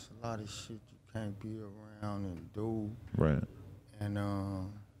that. It's a lot of shit you can't be around and do. Right. And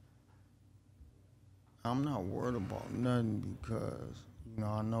I'm not worried about nothing because, you know,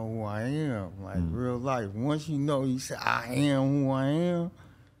 I know who I am. Like, real life. Once you know, you say, I am who I am,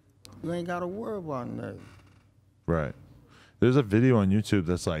 you ain't got to worry about nothing. Right. There's a video on YouTube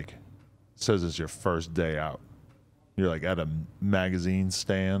that's like, says it's your first day out. You're like at a magazine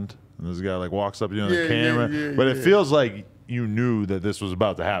stand, and this guy like walks up to you on the camera. But it feels like you knew that this was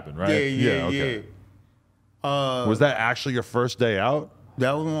about to happen, right? Yeah. Was that actually your first day out?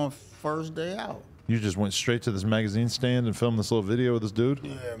 That was my first day out. You just went straight to this magazine stand and filmed this little video with this dude?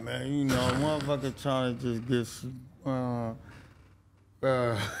 Yeah, man. You know, motherfucker trying to just get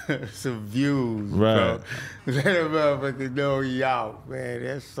some views, right? Bro. Let a motherfucker know he out, man.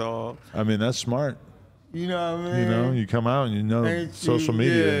 That's all. I mean, that's smart. You know what I mean? You know, you come out and you know social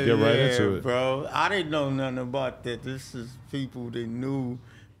media and get right into it. Bro. I didn't know nothing about that. This is people that knew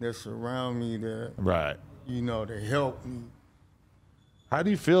that surround me that, right? You know, that help me. How do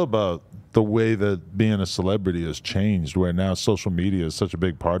you feel about the way that being a celebrity has changed, where now social media is such a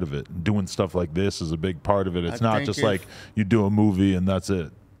big part of it? Doing stuff like this is a big part of it. It's not just like you do a movie and that's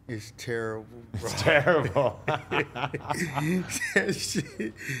it. It's terrible, bro. It's terrible.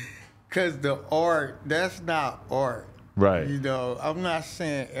 Because the art, that's not art. Right. You know, I'm not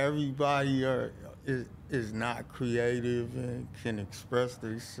saying everybody is not creative and can express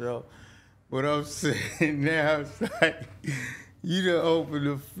themselves. What I'm saying now is like, you done open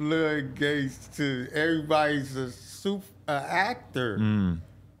the floodgates to everybody's an actor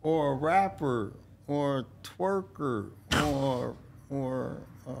or a rapper or a twerker or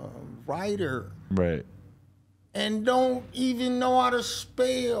a writer. Right. And don't even know how to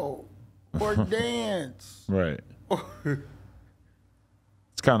spell or dance. Right. It's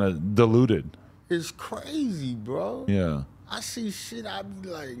kind of diluted. It's crazy, bro. Yeah. I see shit, I be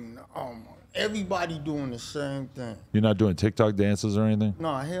like, oh my. Everybody doing the same thing. You're not doing TikTok dances or anything?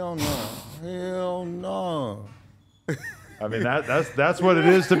 No, hell no. Hell no. I mean, that's what it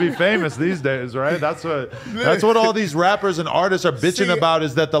is to be famous these days, right? That's what all these rappers and artists are bitching about,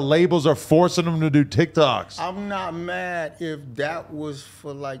 is that the labels are forcing them to do TikToks. I'm not mad if that was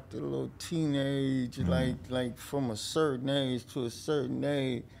for like the little teenage, like from a certain age to a certain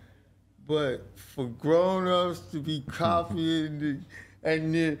age. But for grown-ups to be copying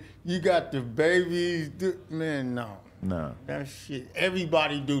and then you got the babies, man, no. No. That shit,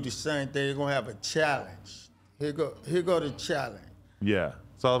 everybody do the same thing. They're gonna have a challenge. Here go the challenge. Yeah,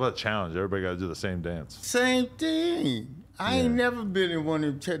 it's all about challenge. Everybody gotta do the same dance. Same thing. I ain't never been in one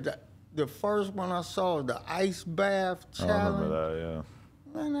of them. The first one I saw was the ice bath challenge. I remember that, yeah.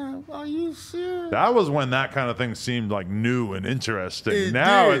 Man, are you serious? That was when that kind of thing seemed like new and interesting.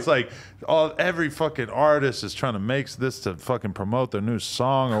 Now it's like every fucking artist is trying to make this to fucking promote their new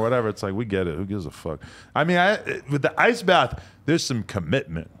song or whatever. It's like, we get it. Who gives a fuck? I mean, with the ice bath, there's some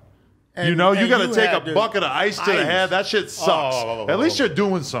commitment. You know, you got to take a bucket of ice to the head. That shit sucks. At least you're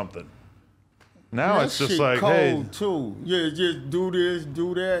doing something. Now it's just like, cold hey. Too. Yeah, just do this,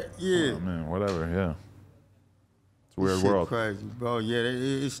 do that. Yeah. Oh, man, whatever, yeah. It's a weird shit world. Crazy, bro. Yeah,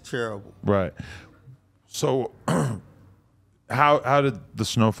 it's terrible. Right. So, how did the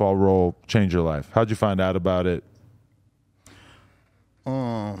Snowfall role change your life? How'd you find out about it?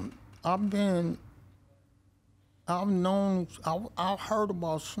 I heard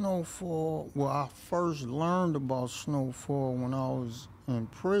about Snowfall. Well, I first learned about Snowfall when I was in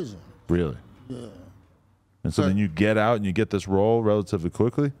prison. Really? Yeah. And so then you get out and you get this role relatively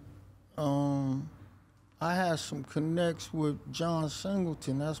quickly? I had some connects with John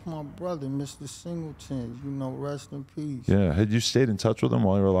Singleton. That's my brother, Mr. Singleton. You know, rest in peace. Yeah. Had you stayed in touch with him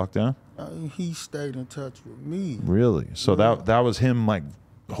while you were locked down? He stayed in touch with me. Really? So that was him, like,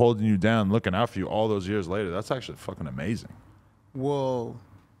 holding you down, looking out for you all those years later. That's actually fucking amazing. Well,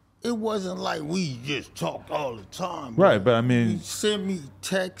 it wasn't like we just talked all the time. Right, but I mean, he sent me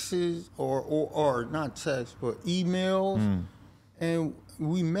texts or not texts, but emails, and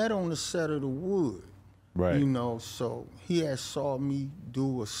we met on the set of The Wood. Right. You know, so he had saw me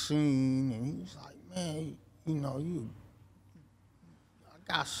do a scene, and he was like, man, you know, I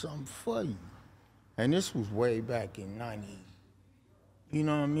got something for you. And this was way back in 90. You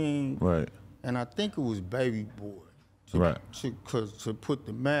know what I mean? Right. and I think it was Baby Boy. To put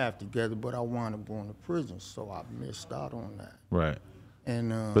the math together, but I wound up going to prison, so I missed out on that. Right.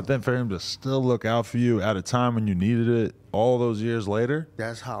 And but then for him to still look out for you at a time when you needed it all those years later.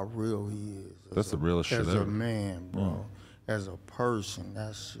 That's how real he is. That's the realest shit ever. As a man, bro. As a person,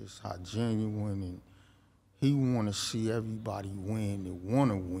 that's just how genuine, and he want to see everybody win and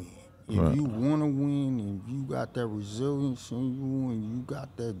want to win. If you want to win and you got that resilience in you and you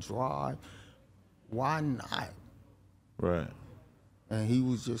got that drive, why not? Right. And he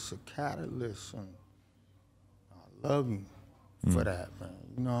was just a catalyst, and I love him for that, man.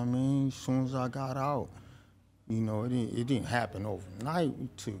 You know what I mean? As soon as I got out, you know, it didn't happen overnight. We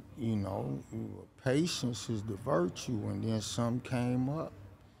took, you know, patience is the virtue, and then something came up,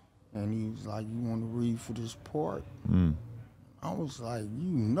 and he was like, "You want to read for this part?" I was like,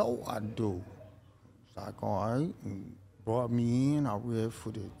 "You know I do." It's like, all right, and brought me in. I read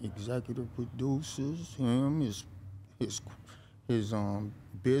for the executive producers, him, his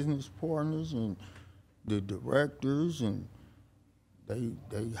business partners, and the directors, and they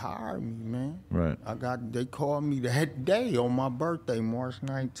hired me, man. Right. They called me that day on my birthday, March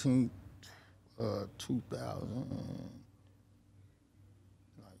 19th,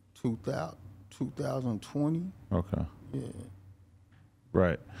 2020. Okay. Yeah.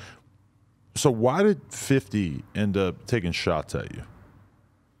 Right. So why did 50 end up taking shots at you?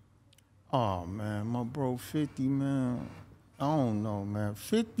 Oh, man, my bro 50, man, I don't know, man.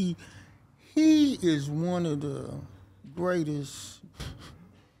 50, he is one of the greatest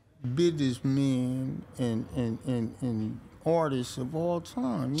businessmen and artists of all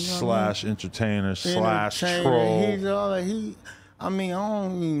time. You know Entertainer, troll. He's I mean, I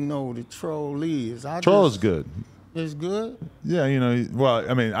don't even know what a troll is. Troll is good. It's good? Yeah, you know,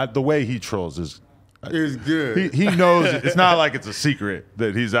 well, I mean, the way he trolls is good. He knows it's not like it's a secret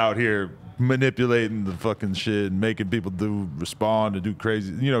that he's out here manipulating the fucking shit and making people respond and do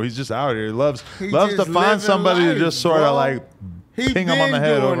crazy. You know, he's just out here. He loves to find somebody to just sort of like ping him on the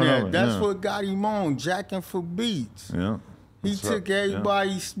head over and over. That's what got him on, jacking for beats. Yeah. He took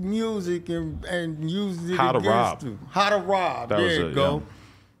everybody's music and used it against him. How to Rob. There you go. Yeah.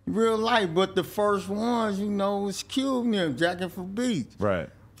 Real life, but the first ones, you know, was killing them, jacking for beats. Right.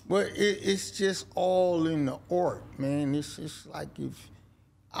 But it's just all in the art, man. It's just like if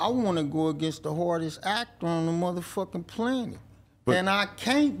I want to go against the hardest actor on the motherfucking planet. And I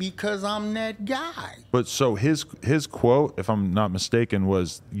can't because I'm that guy. But so his quote, if I'm not mistaken,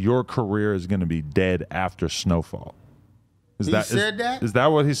 was, "Your career is going to be dead after Snowfall." He said that? Is that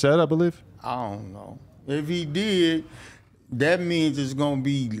what he said, I believe? I don't know. If he did, that means it's going to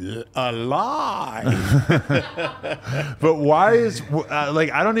be alive. But why is,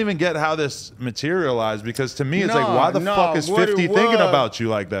 I don't even get how this materialized, because to me it's like, why the fuck is 50 thinking about you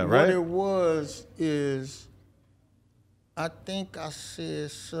like that, right? What it was is, I think I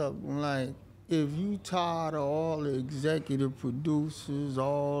said something like, if you tired of all the executive producers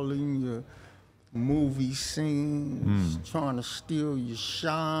all in your movie scenes trying to steal your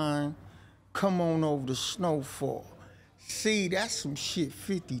shine, come on over to Snowfall. See, that's some shit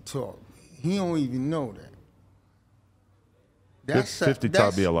 50 taught me. He don't even know that. 50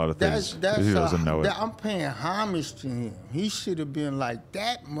 taught me a lot of things. He doesn't know it. I'm paying homage to him. He should have been like,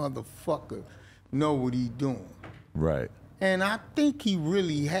 that motherfucker know what he doing. Right. And I think he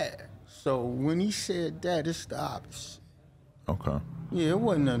really had. So when he said that, it's the opposite. Okay. Yeah, it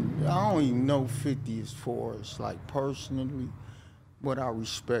wasn't I don't even know 50 as far as like personally, but I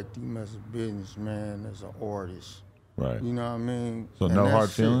respect him as a businessman, as an artist. Right. You know what I mean? So no hard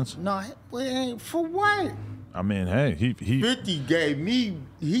feelings? No, well, it ain't for what? I mean, hey, he 50 gave me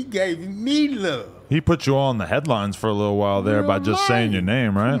love. He put you all in the headlines for a little while there by just saying your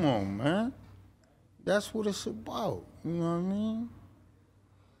name, right? Come on, man. That's what it's about. You know what I mean?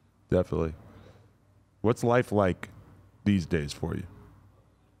 Definitely. What's life like these days for you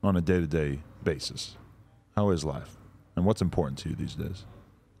on a day-to-day basis? How is life? And what's important to you these days?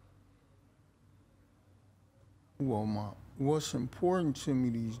 Well, what's important to me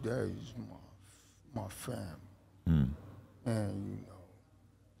these days is my family. And, you know,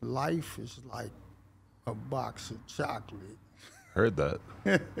 life is like a box of chocolate. Heard that.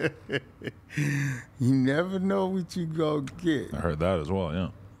 You never know what you gonna get. I heard that as well, yeah.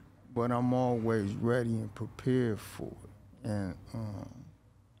 But I'm always ready and prepared for it. And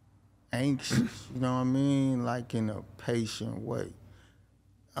anxious, you know what I mean? Like in a patient way.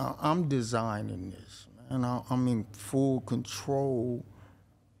 I'm designing this, and I'm in full control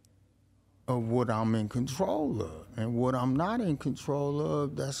of what I'm in control of. And what I'm not in control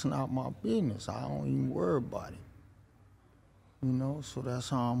of, that's not my business. I don't even worry about it. You know, so that's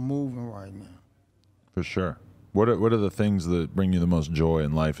how I'm moving right now. For sure. What are the things that bring you the most joy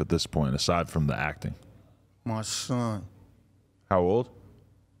in life at this point, aside from the acting? My son. How old?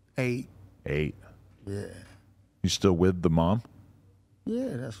 8. 8. Yeah. You still with the mom?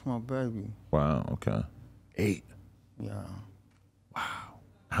 Yeah, that's my baby. Wow, okay. 8. Yeah. Wow.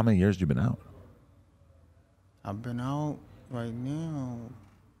 How many years have you been out? I've been out right now.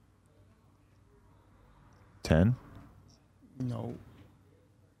 10? No.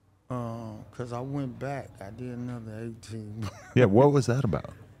 Because I went back. I did another 18. Yeah, what was that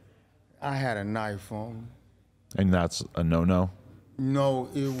about? I had a knife on me. And that's a no-no? No,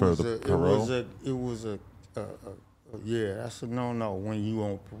 yeah, that's a no-no when you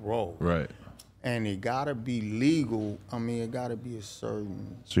on parole. Right. And it gotta be legal. I mean, it gotta be a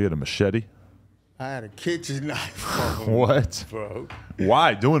certain. So you had a machete? I had a kitchen knife on me, What? bro.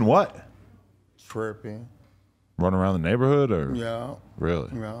 Why? Doing what? Tripping. Running around the neighborhood, or? Yeah. Really?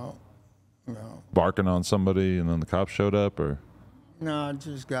 Yeah. Yeah. Barking on somebody and then the cops showed up, or? No, I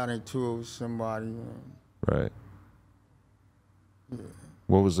just got into it with somebody. Right. Yeah.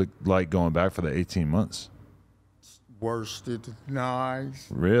 What was it like going back for the 18 months? Worst at the knives.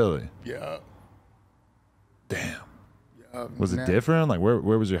 Really? Yeah. Damn. Yeah. Was it different? Like, where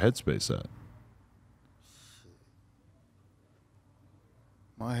was your headspace at?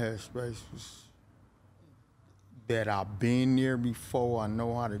 My headspace was that I've been there before. I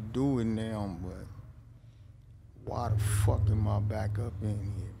know how to do it now, but why the fuck am I back up in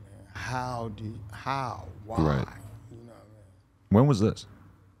here, man? How? Why? Right. You know what I mean? When was this?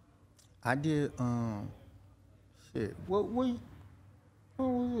 I did, shit. What was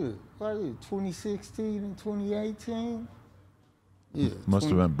it? Like 2016 and 2018? Yeah. Must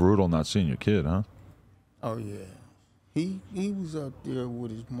have been brutal not seeing your kid, huh? Oh, yeah. He was up there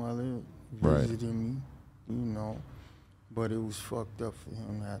with his mother visiting me, you know. But it was fucked up for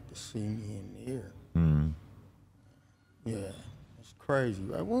him to have to see me in there. Mm-hmm. Yeah. It's crazy.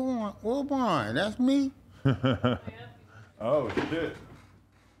 Like, what mine? That's me? Oh, shit.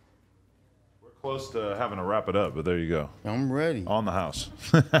 We're close to having to wrap it up, but there you go. I'm ready. On the house.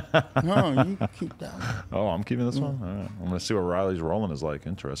 No, you can keep that one. Oh, I'm keeping this one? All right. I'm going to see what Riley's rolling is like.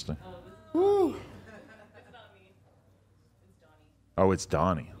 Interesting. Woo. Oh, it's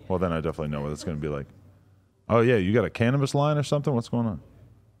Donnie. Well, then I definitely know what it's going to be like. Oh, yeah. You got a cannabis line or something? What's going on?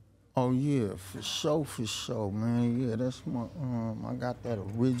 Oh, yeah. For sure, man. Yeah, that's my, I got that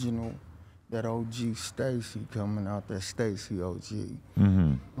original, that OG Stacy coming out, that Stacy OG.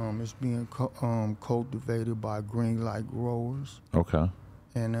 Mm-hmm. It's being cultivated by green light growers. Okay.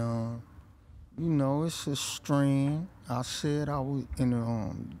 And, you know, it's a strain. I said I was in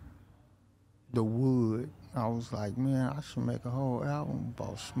the wood. I was like, man, I should make a whole album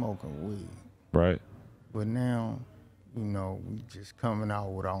about smoking weed. Right. But now, you know, we just coming out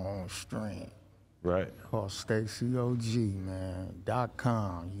with our own strain. Right. Called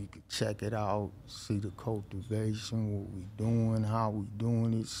StacyOG.com. You can check it out, see the cultivation, what we doing, how we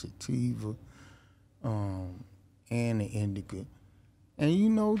doing it, sativa, and the indica. And, you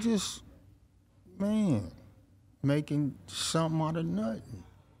know, just, man, making something out of nothing.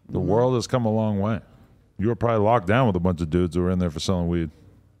 The world has come a long way. You were probably locked down with a bunch of dudes who were in there for selling weed.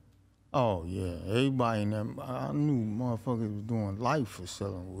 Oh, yeah. Everybody in there, I knew motherfuckers was doing life for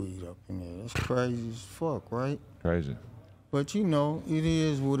selling weed up in there. That's crazy as fuck, right? Crazy. But, you know, it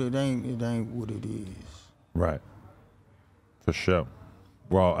is what it ain't what it is. Right. For sure.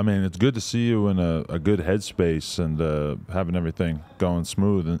 Well, I mean, it's good to see you in a good headspace and having everything going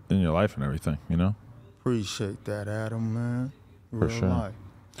smooth in your life and everything, you know? Appreciate that, Adam, man. Real For sure. life.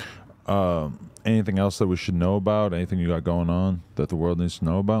 Anything else that we should know about? Anything you got going on that the world needs to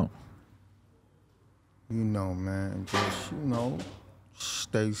know about? You know, man, just, you know,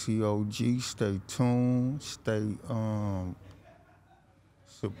 Stacy OG, stay tuned, stay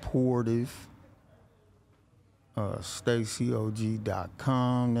supportive.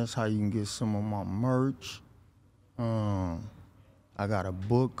 StacyOG.com, that's how you can get some of my merch. I got a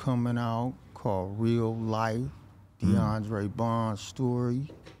book coming out called Real Life, DeAndre Bond's story.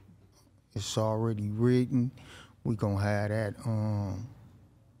 It's already written. We gonna have that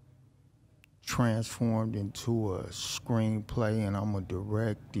transformed into a screenplay, and I'm a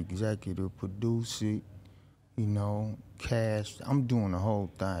direct, executive produce it, you know, cast. I'm doing the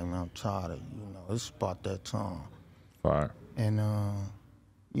whole thing, man. I'm tired of, you know, it's about that time. Fire. And,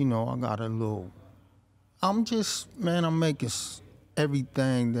 you know, I got a little, I'm making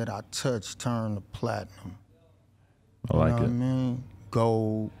everything that I touch turn to platinum. I like You know it. what I mean?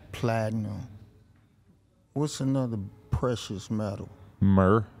 Gold, platinum. What's another precious metal?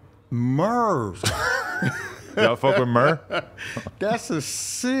 Myrrh. Myrrh. Y'all fuck with myrrh? That's a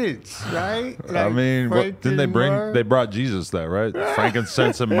cinch, right? Like I mean, what, didn't they bring? myrrh? They brought Jesus that, right?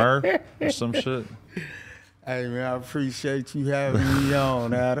 Frankincense and myrrh or some shit. Hey man, I appreciate you having me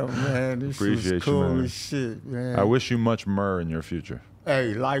on, Adam. Man, this Appreciate was cool you, man. as shit, man. I wish you much myrrh in your future.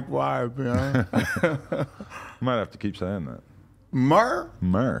 Hey, likewise, man. Might have to keep saying that. Myrrh?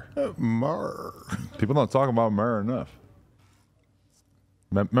 Myrrh. Myrrh. People don't talk about myrrh enough.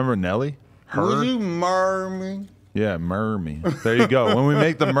 Remember Nelly? Would you myrrh me? Yeah, myrrh me. There you go. When we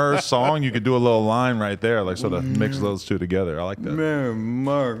make the myrrh song, you could do a little line right there, like sort of mix those two together. I like that. Man,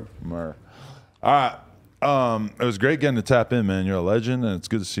 myrrh. Myrrh. All right. It was great getting to tap in, man. You're a legend, and it's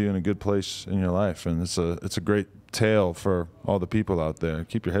good to see you in a good place in your life. And it's a great tale for all the people out there.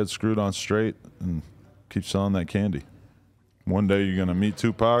 Keep your head screwed on straight and keep selling that candy. One day you're gonna meet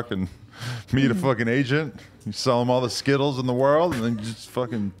Tupac and meet a fucking agent. You sell him all the Skittles in the world, and then you just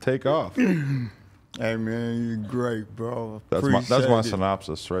fucking take off. Hey man, you're great, bro. That's my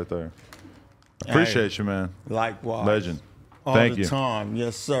synopsis right there. Appreciate you, man. Likewise. Legend. All Thank the you. time,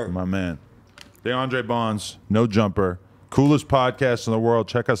 yes sir. My man. DeAndre Bonds, No Jumper, coolest podcast in the world.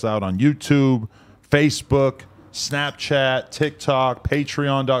 Check us out on YouTube, Facebook, Snapchat, TikTok,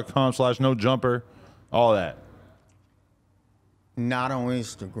 patreon.com/NoJumper, all that. Not on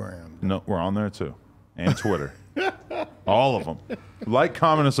Instagram. No, we're on there too, and Twitter. All of them. Like,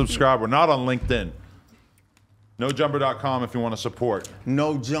 comment, and subscribe. We're not on LinkedIn. NoJumper.com if you want to support.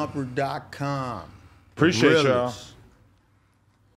 NoJumper.com. Appreciate y'all.